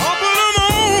 I'll put them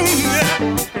on.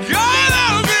 God,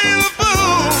 I'll be the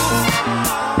fool.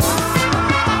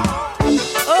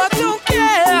 I don't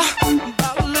care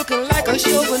about looking like a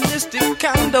chauvinistic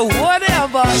kind of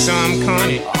whatever. Some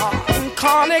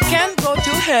Connie can go to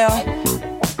hell.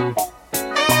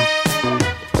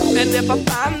 And if I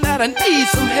find that I need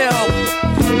some help,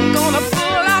 I'm gonna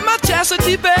pull out my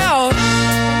chastity belt.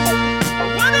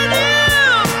 What it is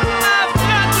I've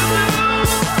got to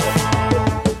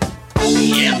do?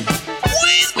 Yeah,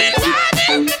 we've been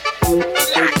riding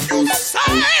like you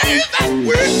say that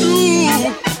we do.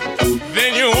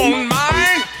 Then you won't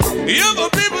mind if the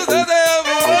people that they ever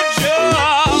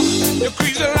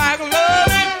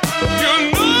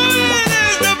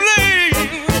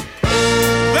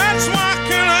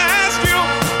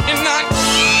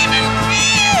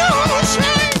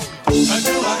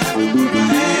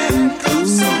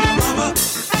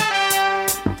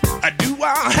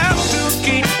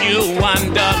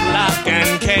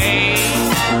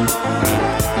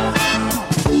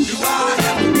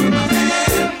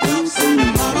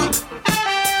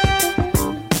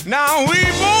Now we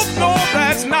both know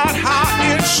that's not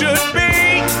how it should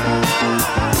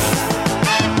be.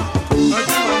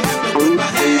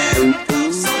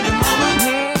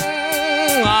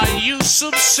 Are you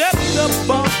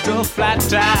susceptible to flat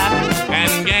tire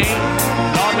and gain?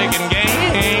 Lord, making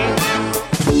gain.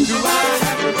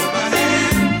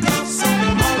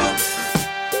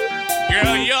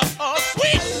 Girl, you're a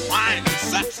sweet, fine,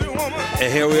 sexy woman.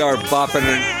 And here we are bopping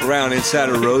around inside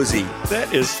of Rosie.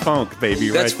 That is funk, baby,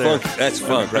 That's right there. funk. That's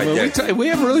funk right there. We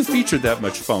haven't really featured that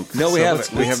much funk. No, we So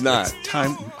haven't. We have not. It's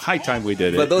high time we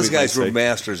did it. But those we might guys were say.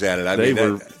 masters at it. I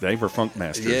mean, They were funk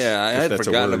masters. yeah, I if had that's a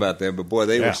forgotten word. about them, but boy,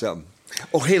 they Yeah. were something.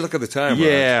 Oh, hey, look at the time.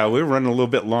 Yeah, we're running a little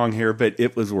bit long here, but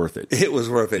it was worth it. Raj. It was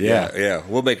worth it. Yeah. Yeah.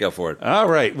 We'll make up for it. All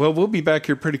right. Well, we'll be back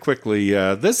here pretty quickly.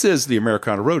 This is the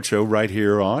Americana Roadshow right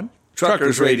here on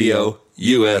Truckers Radio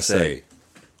USA.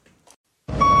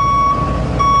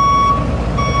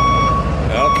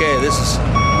 Okay,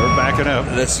 We're backing up.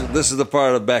 this is the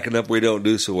part of backing up we don't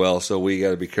do so well, so we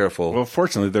got to be careful. Well,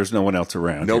 fortunately, there's no one else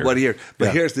around. Nobody here. But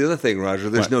Yeah. here's the other thing, Roger.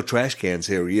 There's What? no trash cans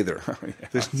here either.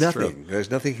 There's that's nothing. true. There's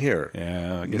nothing here.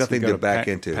 Yeah, I guess Nothing we to gotta back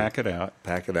into. Pack it out.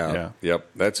 Pack it out. Yeah. Yep.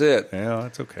 That's it. Yeah,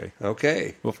 that's okay.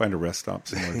 Okay. We'll find a rest stop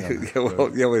somewhere.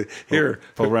 Here.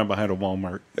 Pull around behind a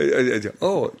Walmart.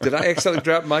 Oh, did I accidentally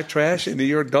drop my trash into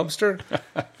your dumpster?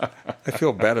 I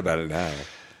feel bad about it now.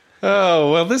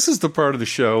 Oh, well, this is the part of the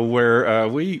show where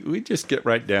we just get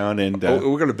right down and we're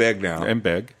going to beg now. and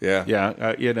beg. Yeah.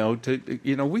 Yeah.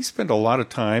 We spend a lot of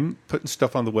time putting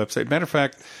stuff on the website. Matter of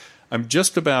fact, I'm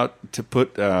just about to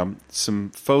put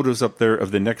some photos up there of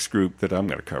the next group that I'm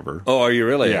going to cover. Oh, are you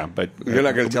really? Yeah, but you're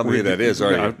not going to tell me who that is,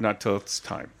 are you? Not till it's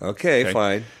time. Okay,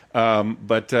 fine.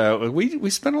 But we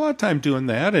spend a lot of time doing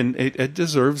that, and it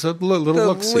deserves a little The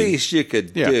look-see. least you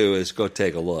could Yeah. do is go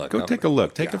take a look. Go take a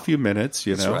look. Take a few minutes,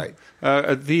 That's right.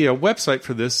 The website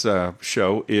for this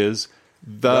show is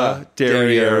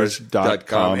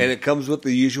TheDerrieres.com. And it comes with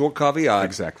the usual caveat.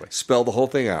 Exactly. Spell the whole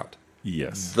thing out.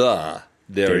 Yes.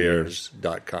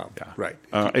 TheDerrieres.com. Yeah. Right.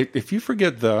 If you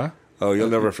forget Oh, you'll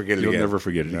never forget it you'll again. never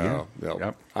forget it No, again.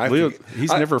 no. Yep. Leo,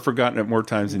 he's never forgotten it more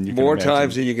times than you can More imagine.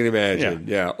 times than you can imagine.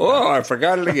 Yeah. Oh, I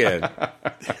forgot it again.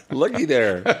 Looky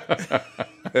there.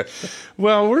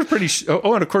 Well, we're pretty.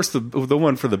 And of course the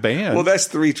one for the band. Well, that's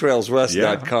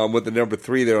threetrailswest.com with the number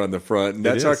 3 there on the front. And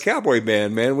that's our is. cowboy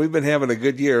band, man. We've been having a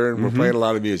good year, and we're playing a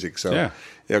lot of music. So,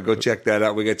 Yeah. go check that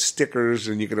out. We got stickers,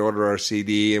 and you can order our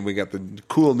CD, and we got the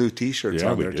cool new T-shirts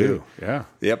on we there, do. too. Yeah.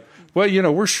 Yep.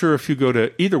 Well, we're sure if you go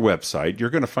to either website, you're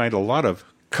going to find a lot of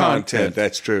content.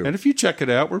 That's true. And if you check it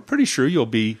out, we're pretty sure you'll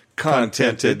be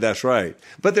Contented. That's right.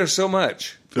 But there's so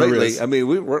much. There Lately, is. I mean,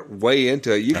 we're way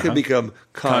into it. You could become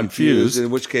confused,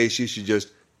 in which case you should just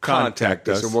contact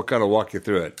us, and we'll kind of walk you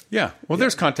through it. Yeah. Well,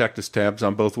 there's contact us tabs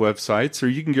on both websites, or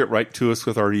you can get right to us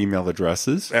with our email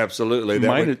addresses. Absolutely.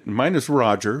 Mine is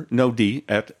Roger, no D,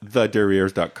 at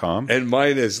thederrieres.com. And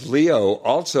mine is Leo,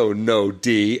 also no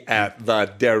D, at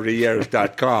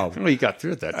thederrieres.com. Well, you got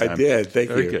through it that time. I did. Thank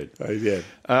Very you. good. I did.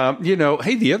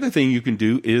 Hey, the other thing you can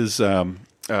do is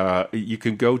you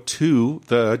can go to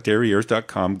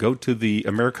thederrieres.com, go to the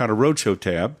Americana Roadshow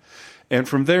tab, and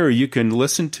from there you can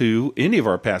listen to any of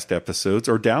our past episodes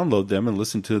or download them and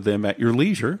listen to them at your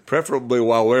leisure. Preferably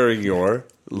while wearing your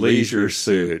Leisure leisure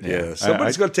suit. suit. Yeah. Yeah.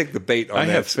 Somebody's going to take the bait on that.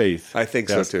 I have faith. I think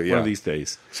Yes, so, too. Yeah. One of these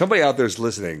days. Somebody out there's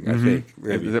listening, I think.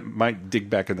 Maybe. That might dig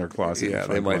back in their closet. Yeah, and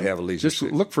they find might one. have a leisure Just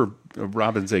suit. look for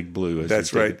Robin's Egg Blue. As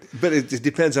That's you right. take it. But it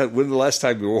depends on when the last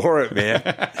time you wore it, man.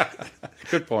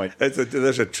 Good point.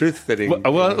 There's a truth fitting.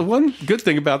 Well, one good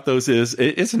thing about those is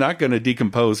it's not going to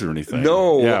decompose or anything.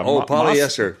 No.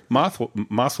 Polyester.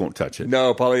 Moss won't touch it.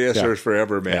 No, polyester Yeah. is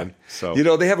forever, man. Yeah,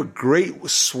 so- they have a great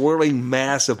swirling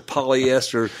mass of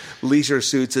polyester leisure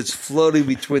suits that's floating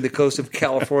between the coast of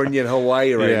California and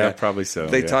Hawaii right now. Yeah, probably so,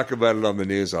 They yeah. talk about it on the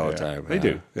news all the Yeah, time. they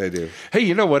do. They do. Hey,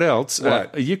 you know what else?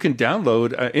 What? You can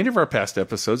download any of our past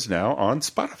episodes now on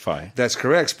Spotify. That's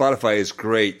correct. Spotify is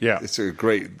great. Yeah. It's a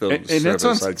great And it's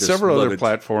on service. I just several love other it.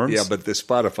 platforms. Yeah, but the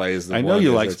Spotify is the I one. know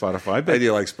you like isn't it? Spotify, but I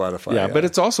do like Spotify. yeah, but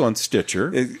it's also on Stitcher.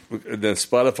 The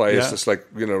Spotify Yeah. is just like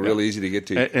real easy to get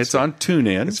to. It's on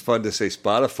TuneIn. It's fun to say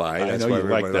Spotify. I That's know why you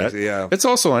like everybody likes that. it. Yeah. It's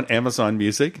also on Amazon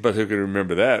Music. But who can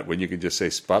remember that when you can just say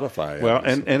Spotify? Well,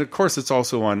 and of course, it's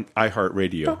also on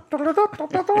iHeartRadio.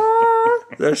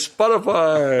 There's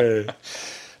Spotify.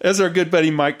 As our good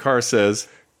buddy Mike Carr says,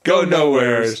 Go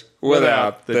nowheres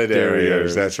without the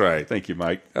Derrieres. That's right. Thank you,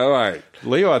 Mike. All right.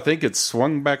 Leo, I think it's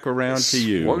swung back around to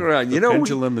you. Swung around. The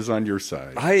pendulum is on your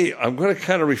side. I'm going to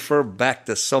kind of refer back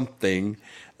to something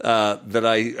that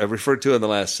I referred to in the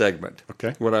last segment.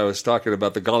 Okay. When I was talking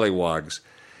about the gollywogs.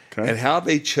 and how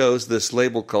they chose this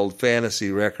label called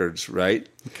Fantasy Records, right?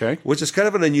 Okay. Which is kind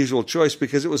of an unusual choice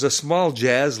because it was a small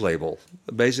jazz label,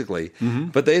 basically.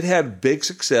 But they'd had big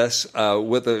success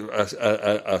with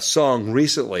a song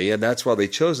recently, and that's why they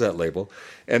chose that label.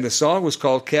 And the song was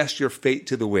called Cast Your Fate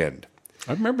to the Wind.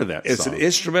 I remember that It's song. an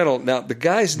instrumental. Now, the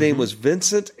guy's name was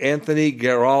Vincent Anthony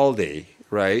Giraldi,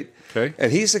 right? Okay.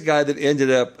 And he's the guy that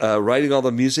ended up writing all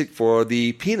the music for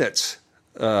the Peanuts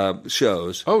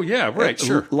shows. Oh, yeah, right,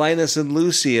 sure. Linus and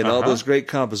Lucy and all those great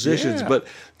compositions. Yeah. But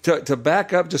to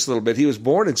back up just a little bit, he was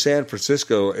born in San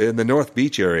Francisco in the North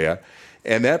Beach area,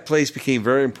 and that place became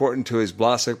very important to his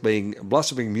blossoming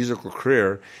musical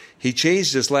career. He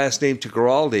changed his last name to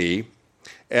Giraldi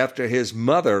after his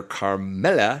mother,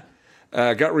 Carmela,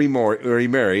 got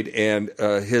remarried, and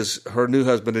her new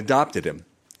husband adopted him.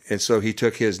 And so he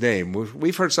took his name.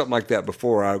 We've heard something like that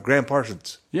before. Graham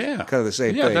Parsons. Yeah. Kind of the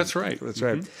same Yeah, thing. that's right. That's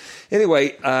right.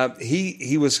 Anyway,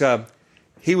 he was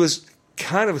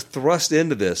kind of thrust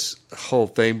into this whole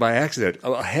thing by accident,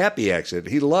 a happy accident.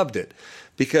 He loved it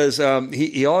because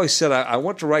he always said, I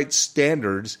want to write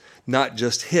standards, not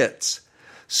just hits.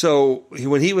 So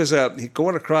when he was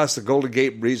going across the Golden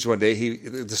Gate Bridge one day,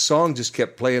 the song just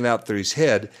kept playing out through his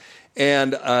head.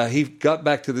 And he got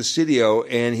back to the studio,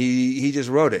 and he just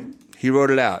wrote it. He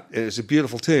wrote it out. It was a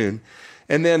beautiful tune.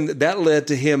 And then that led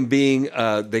to him being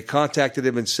they contacted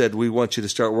him and said, we want you to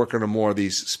start working on more of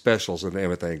these specials and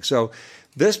everything. So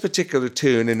this particular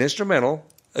tune, an instrumental,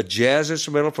 a jazz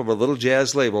instrumental from a little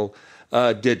jazz label,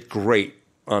 did great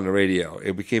on the radio.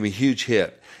 It became a huge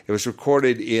hit. It was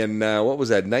recorded in,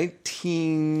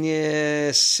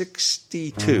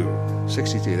 1962.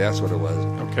 62, that's what it was.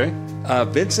 Okay.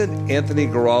 Vincent Anthony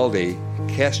Giraldi,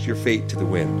 Cast Your Fate to the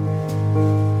Wind.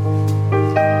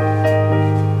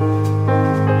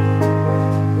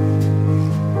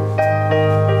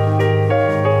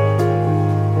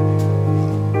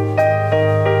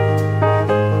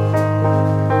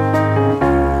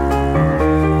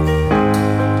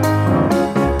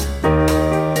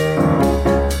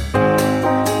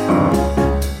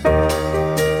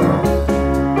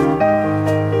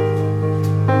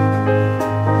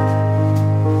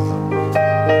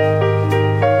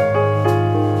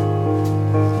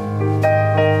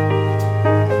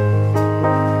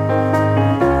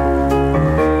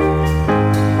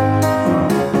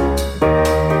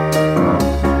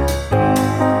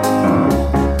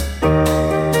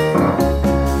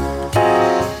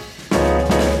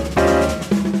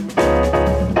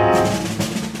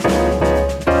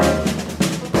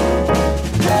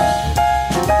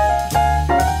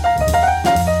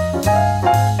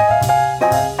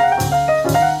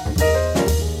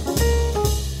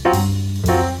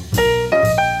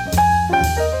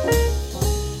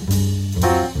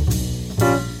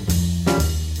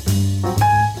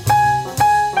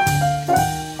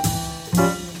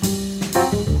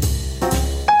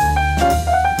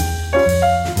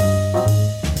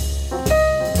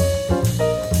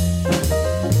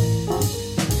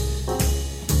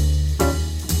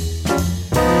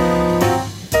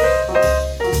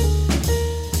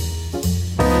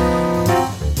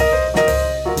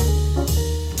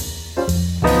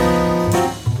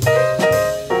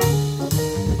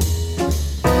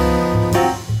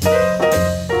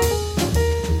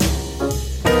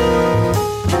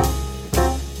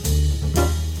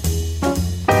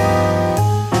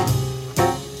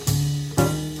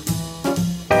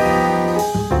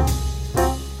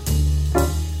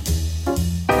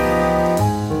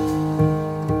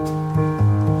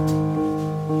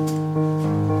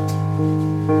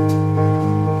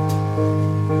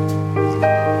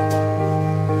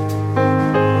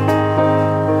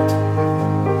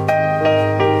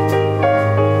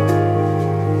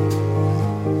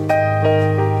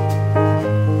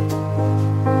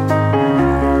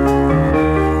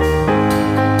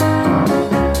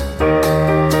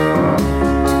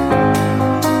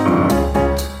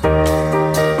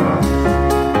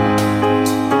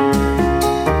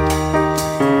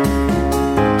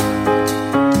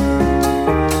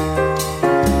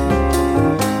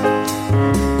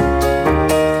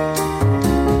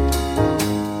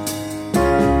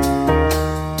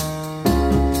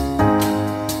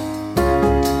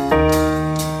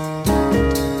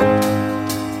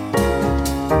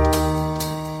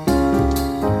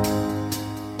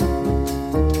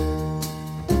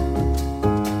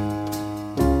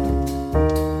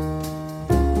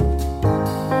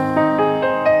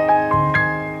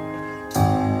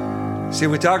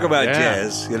 talk about Yeah.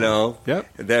 jazz, Yep.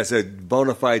 that's a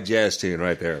bona fide jazz tune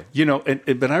right there.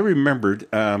 But I remembered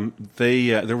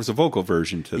there was a vocal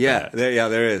version to that.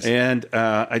 There is. And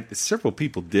several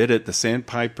people did it. The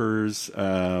Sandpipers.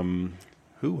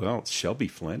 Who else? Shelby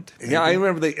Flint. maybe? Yeah, I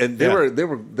remember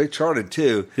they charted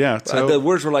too. Yeah, so- the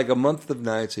words were like a month of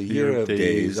nights, a year of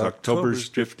days, October's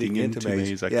drifting into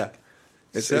maze. Yeah,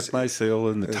 Set my sail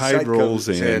and the the tide rolls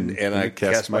comes in, and I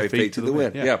cast my fate to the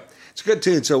wind. Yeah. Yeah, it's a good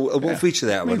tune. So we'll Yeah. feature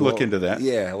that Let me one. look into that.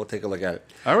 Yeah, we'll take a look at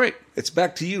it. All right. It's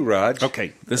back to you, Raj.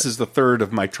 Okay. This is the third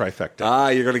of my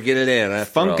trifecta. You're going to get it in.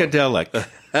 after all. Funkadelic.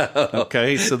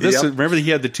 Okay, so this Yep. is, remember he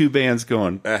had the two bands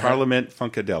going, Parliament,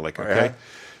 Funkadelic. Okay, Uh-huh.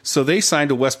 so they signed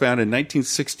to Westbound in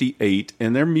 1968,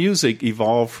 and their music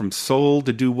evolved from soul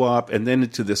to doo-wop, and then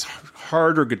into this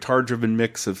harder guitar-driven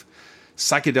mix of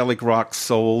psychedelic rock,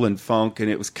 soul, and funk, and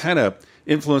it was kind of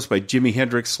influenced by Jimi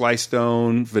Hendrix, Sly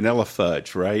Stone, Vanilla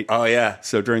Fudge, right? Oh yeah.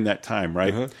 So during that time,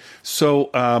 right? So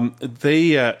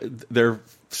their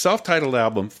self-titled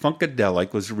album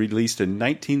Funkadelic was released in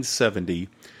 1970,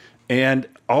 and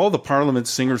all the Parliament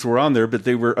singers were on there, but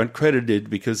they were uncredited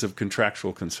because of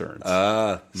contractual concerns.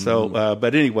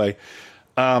 But anyway,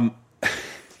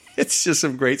 it's just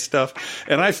some great stuff.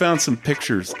 And I found some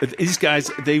pictures. These guys,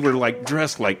 they were like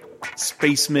dressed like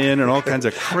spacemen and all kinds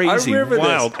of crazy, remember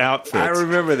wild this. outfits. I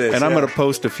remember this, And I'm yeah. going to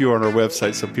post a few on our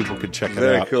website so people can check it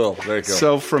Very out. cool, very cool.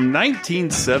 So from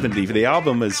 1970, the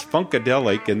album is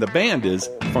Funkadelic, and the band is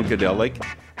Funkadelic.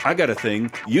 I got a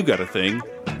thing, you got a thing,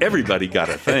 everybody got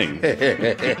a thing.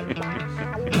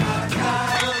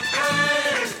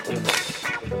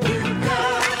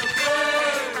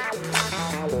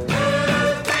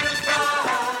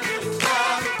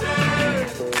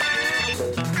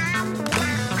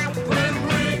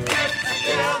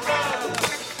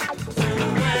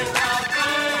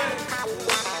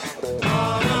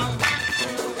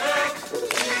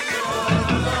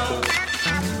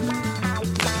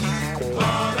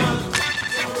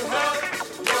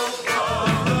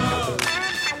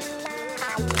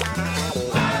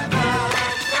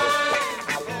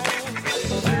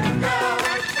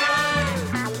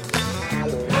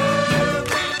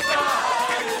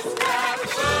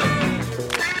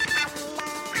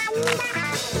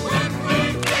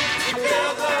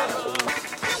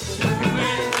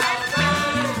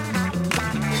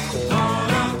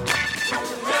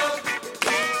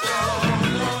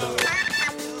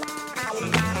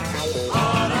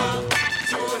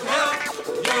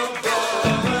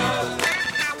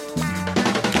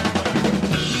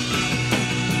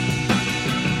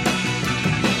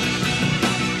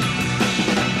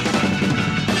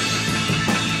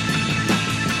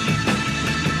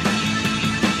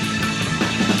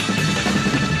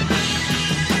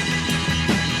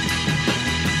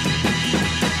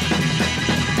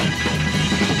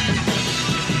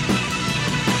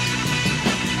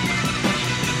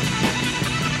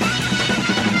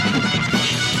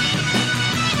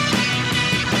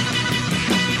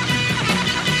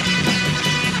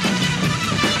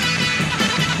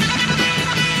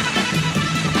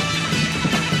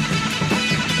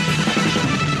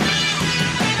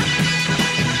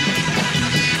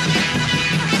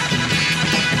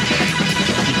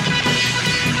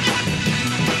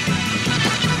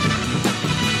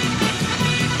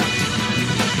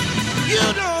 You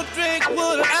don't drink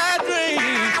what I drink.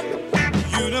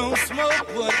 You don't smoke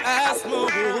what I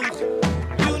smoke.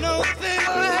 You don't think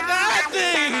like I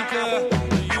think.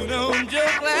 You don't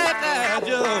joke like I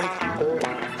joke.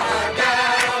 I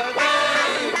got a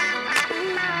thing.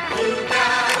 You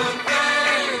got a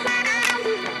thing.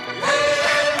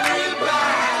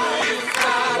 Everybody's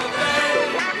got a thing.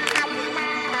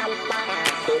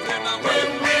 And when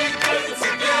we get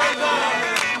together,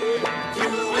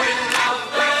 doing our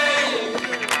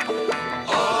thing.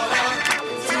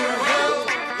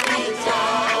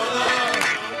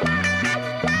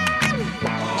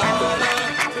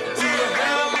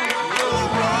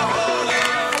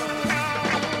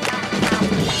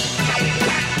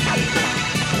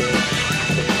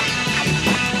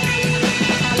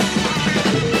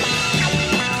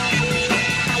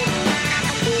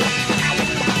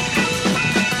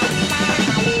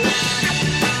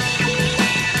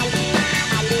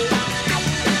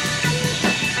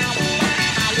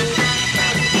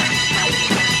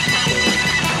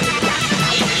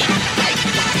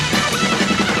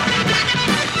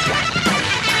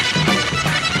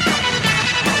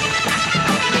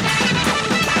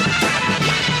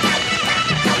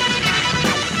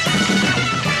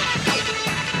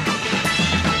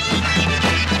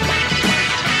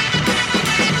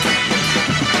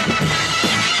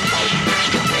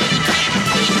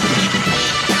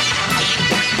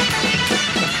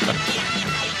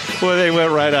 Well, they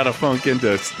went right out of funk into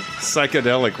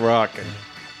psychedelic rock. And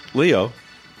Leo?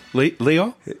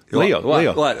 Leo?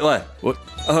 What?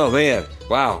 Oh, man.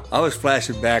 Wow. I was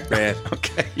flashing back, man.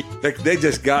 Okay. They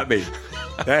just got me.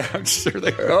 I'm sure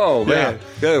they are. Oh, man.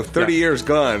 Yeah. 30 years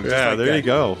gone. Yeah, like there that. you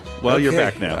go. Well, you're Okay.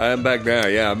 back now. I'm back now.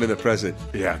 Yeah, I'm in the present.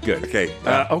 Yeah, good. Okay.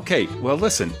 Okay. Well,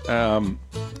 listen.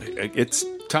 It's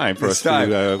time for It's us time.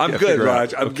 to. I'm good, figure out-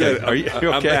 Raj. I'm Okay. good. Are you okay?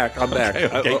 I'm back. I'm back.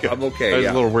 Okay, good. I'm okay. I was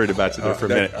yeah. a little worried about you there for a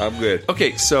minute. I'm good.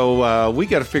 Okay, so we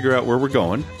got to figure out where we're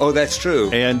going, Oh, that's true.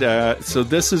 and so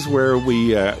this is where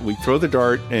we throw the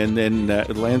dart, and then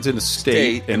it lands in a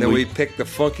state, And then we pick the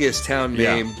funkiest town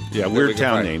name. Yeah, that weird we can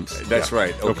town find. names. That's Yeah.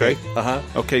 right. Okay. Okay.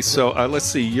 Okay, so let's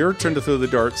see. Your turn to throw the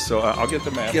darts. So I'll get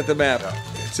the map. Get the map.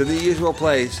 It's in the usual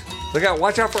place. Look out!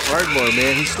 Watch out for Ardmore,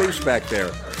 man. He sleeps back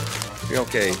there.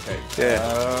 Okay.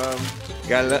 Yeah.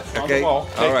 Got it. on Okay. the wall.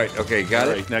 Okay. All right. Okay. Got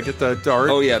All it. right, now get the dart.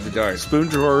 Oh yeah, the dart. Spoon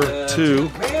drawer 2.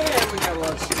 Man, we got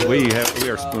lots to do. We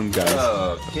are spoon guys.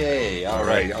 Okay. All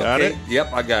right. Got okay. it?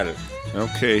 Yep, I got it.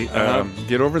 Okay,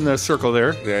 get over in the circle there.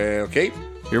 Okay.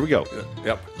 Here we go.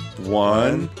 Yep.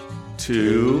 1,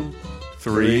 2,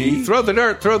 3. Throw the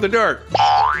dart. Throw the dart.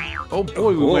 Oh boy,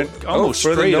 we went almost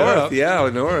further straight north. up. Yeah,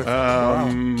 north.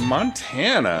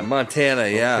 Montana. Montana.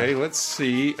 Yeah. Okay, let's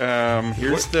see.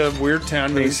 Here's the weird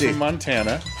town me names see. from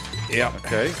Montana. Yeah.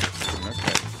 Okay.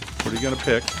 What are you gonna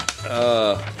pick?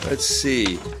 Let's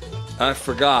see. I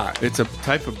forgot. It's a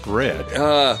type of bread.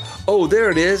 Oh, there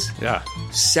it is. Yeah.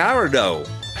 Sourdough.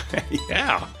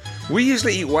 Yeah. We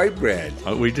usually eat white bread,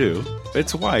 We do.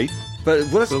 It's white. but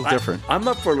what's A little different. I'm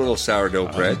up for a little sourdough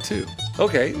bread Me too.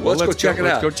 Okay, well, let's go check it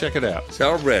Let's out. go check it out.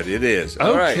 Sour bread, it is.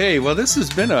 All right. Okay, well, this has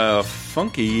been a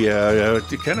funky,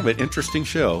 kind of an interesting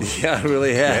show. Yeah, it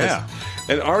really has. Yeah.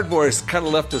 And Ardmore has kind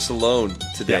of left us alone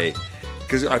today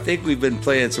because I think we've been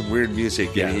playing some weird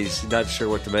music Yeah. and he's not sure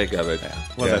what to make of it.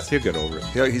 Well, he'll get over it.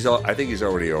 I think he's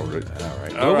already over it. All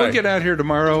right. All Well, right. we'll get out here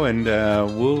tomorrow, and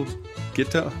we'll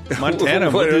get to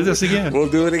Montana. We'll do this again. We'll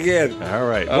do it again. All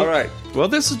right. All Well, right. Well,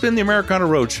 this has been the Americana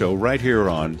Roadshow right here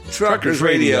on Truckers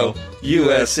Radio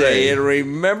USA. And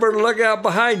remember to look out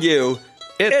behind you.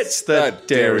 It's the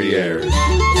Derrieres.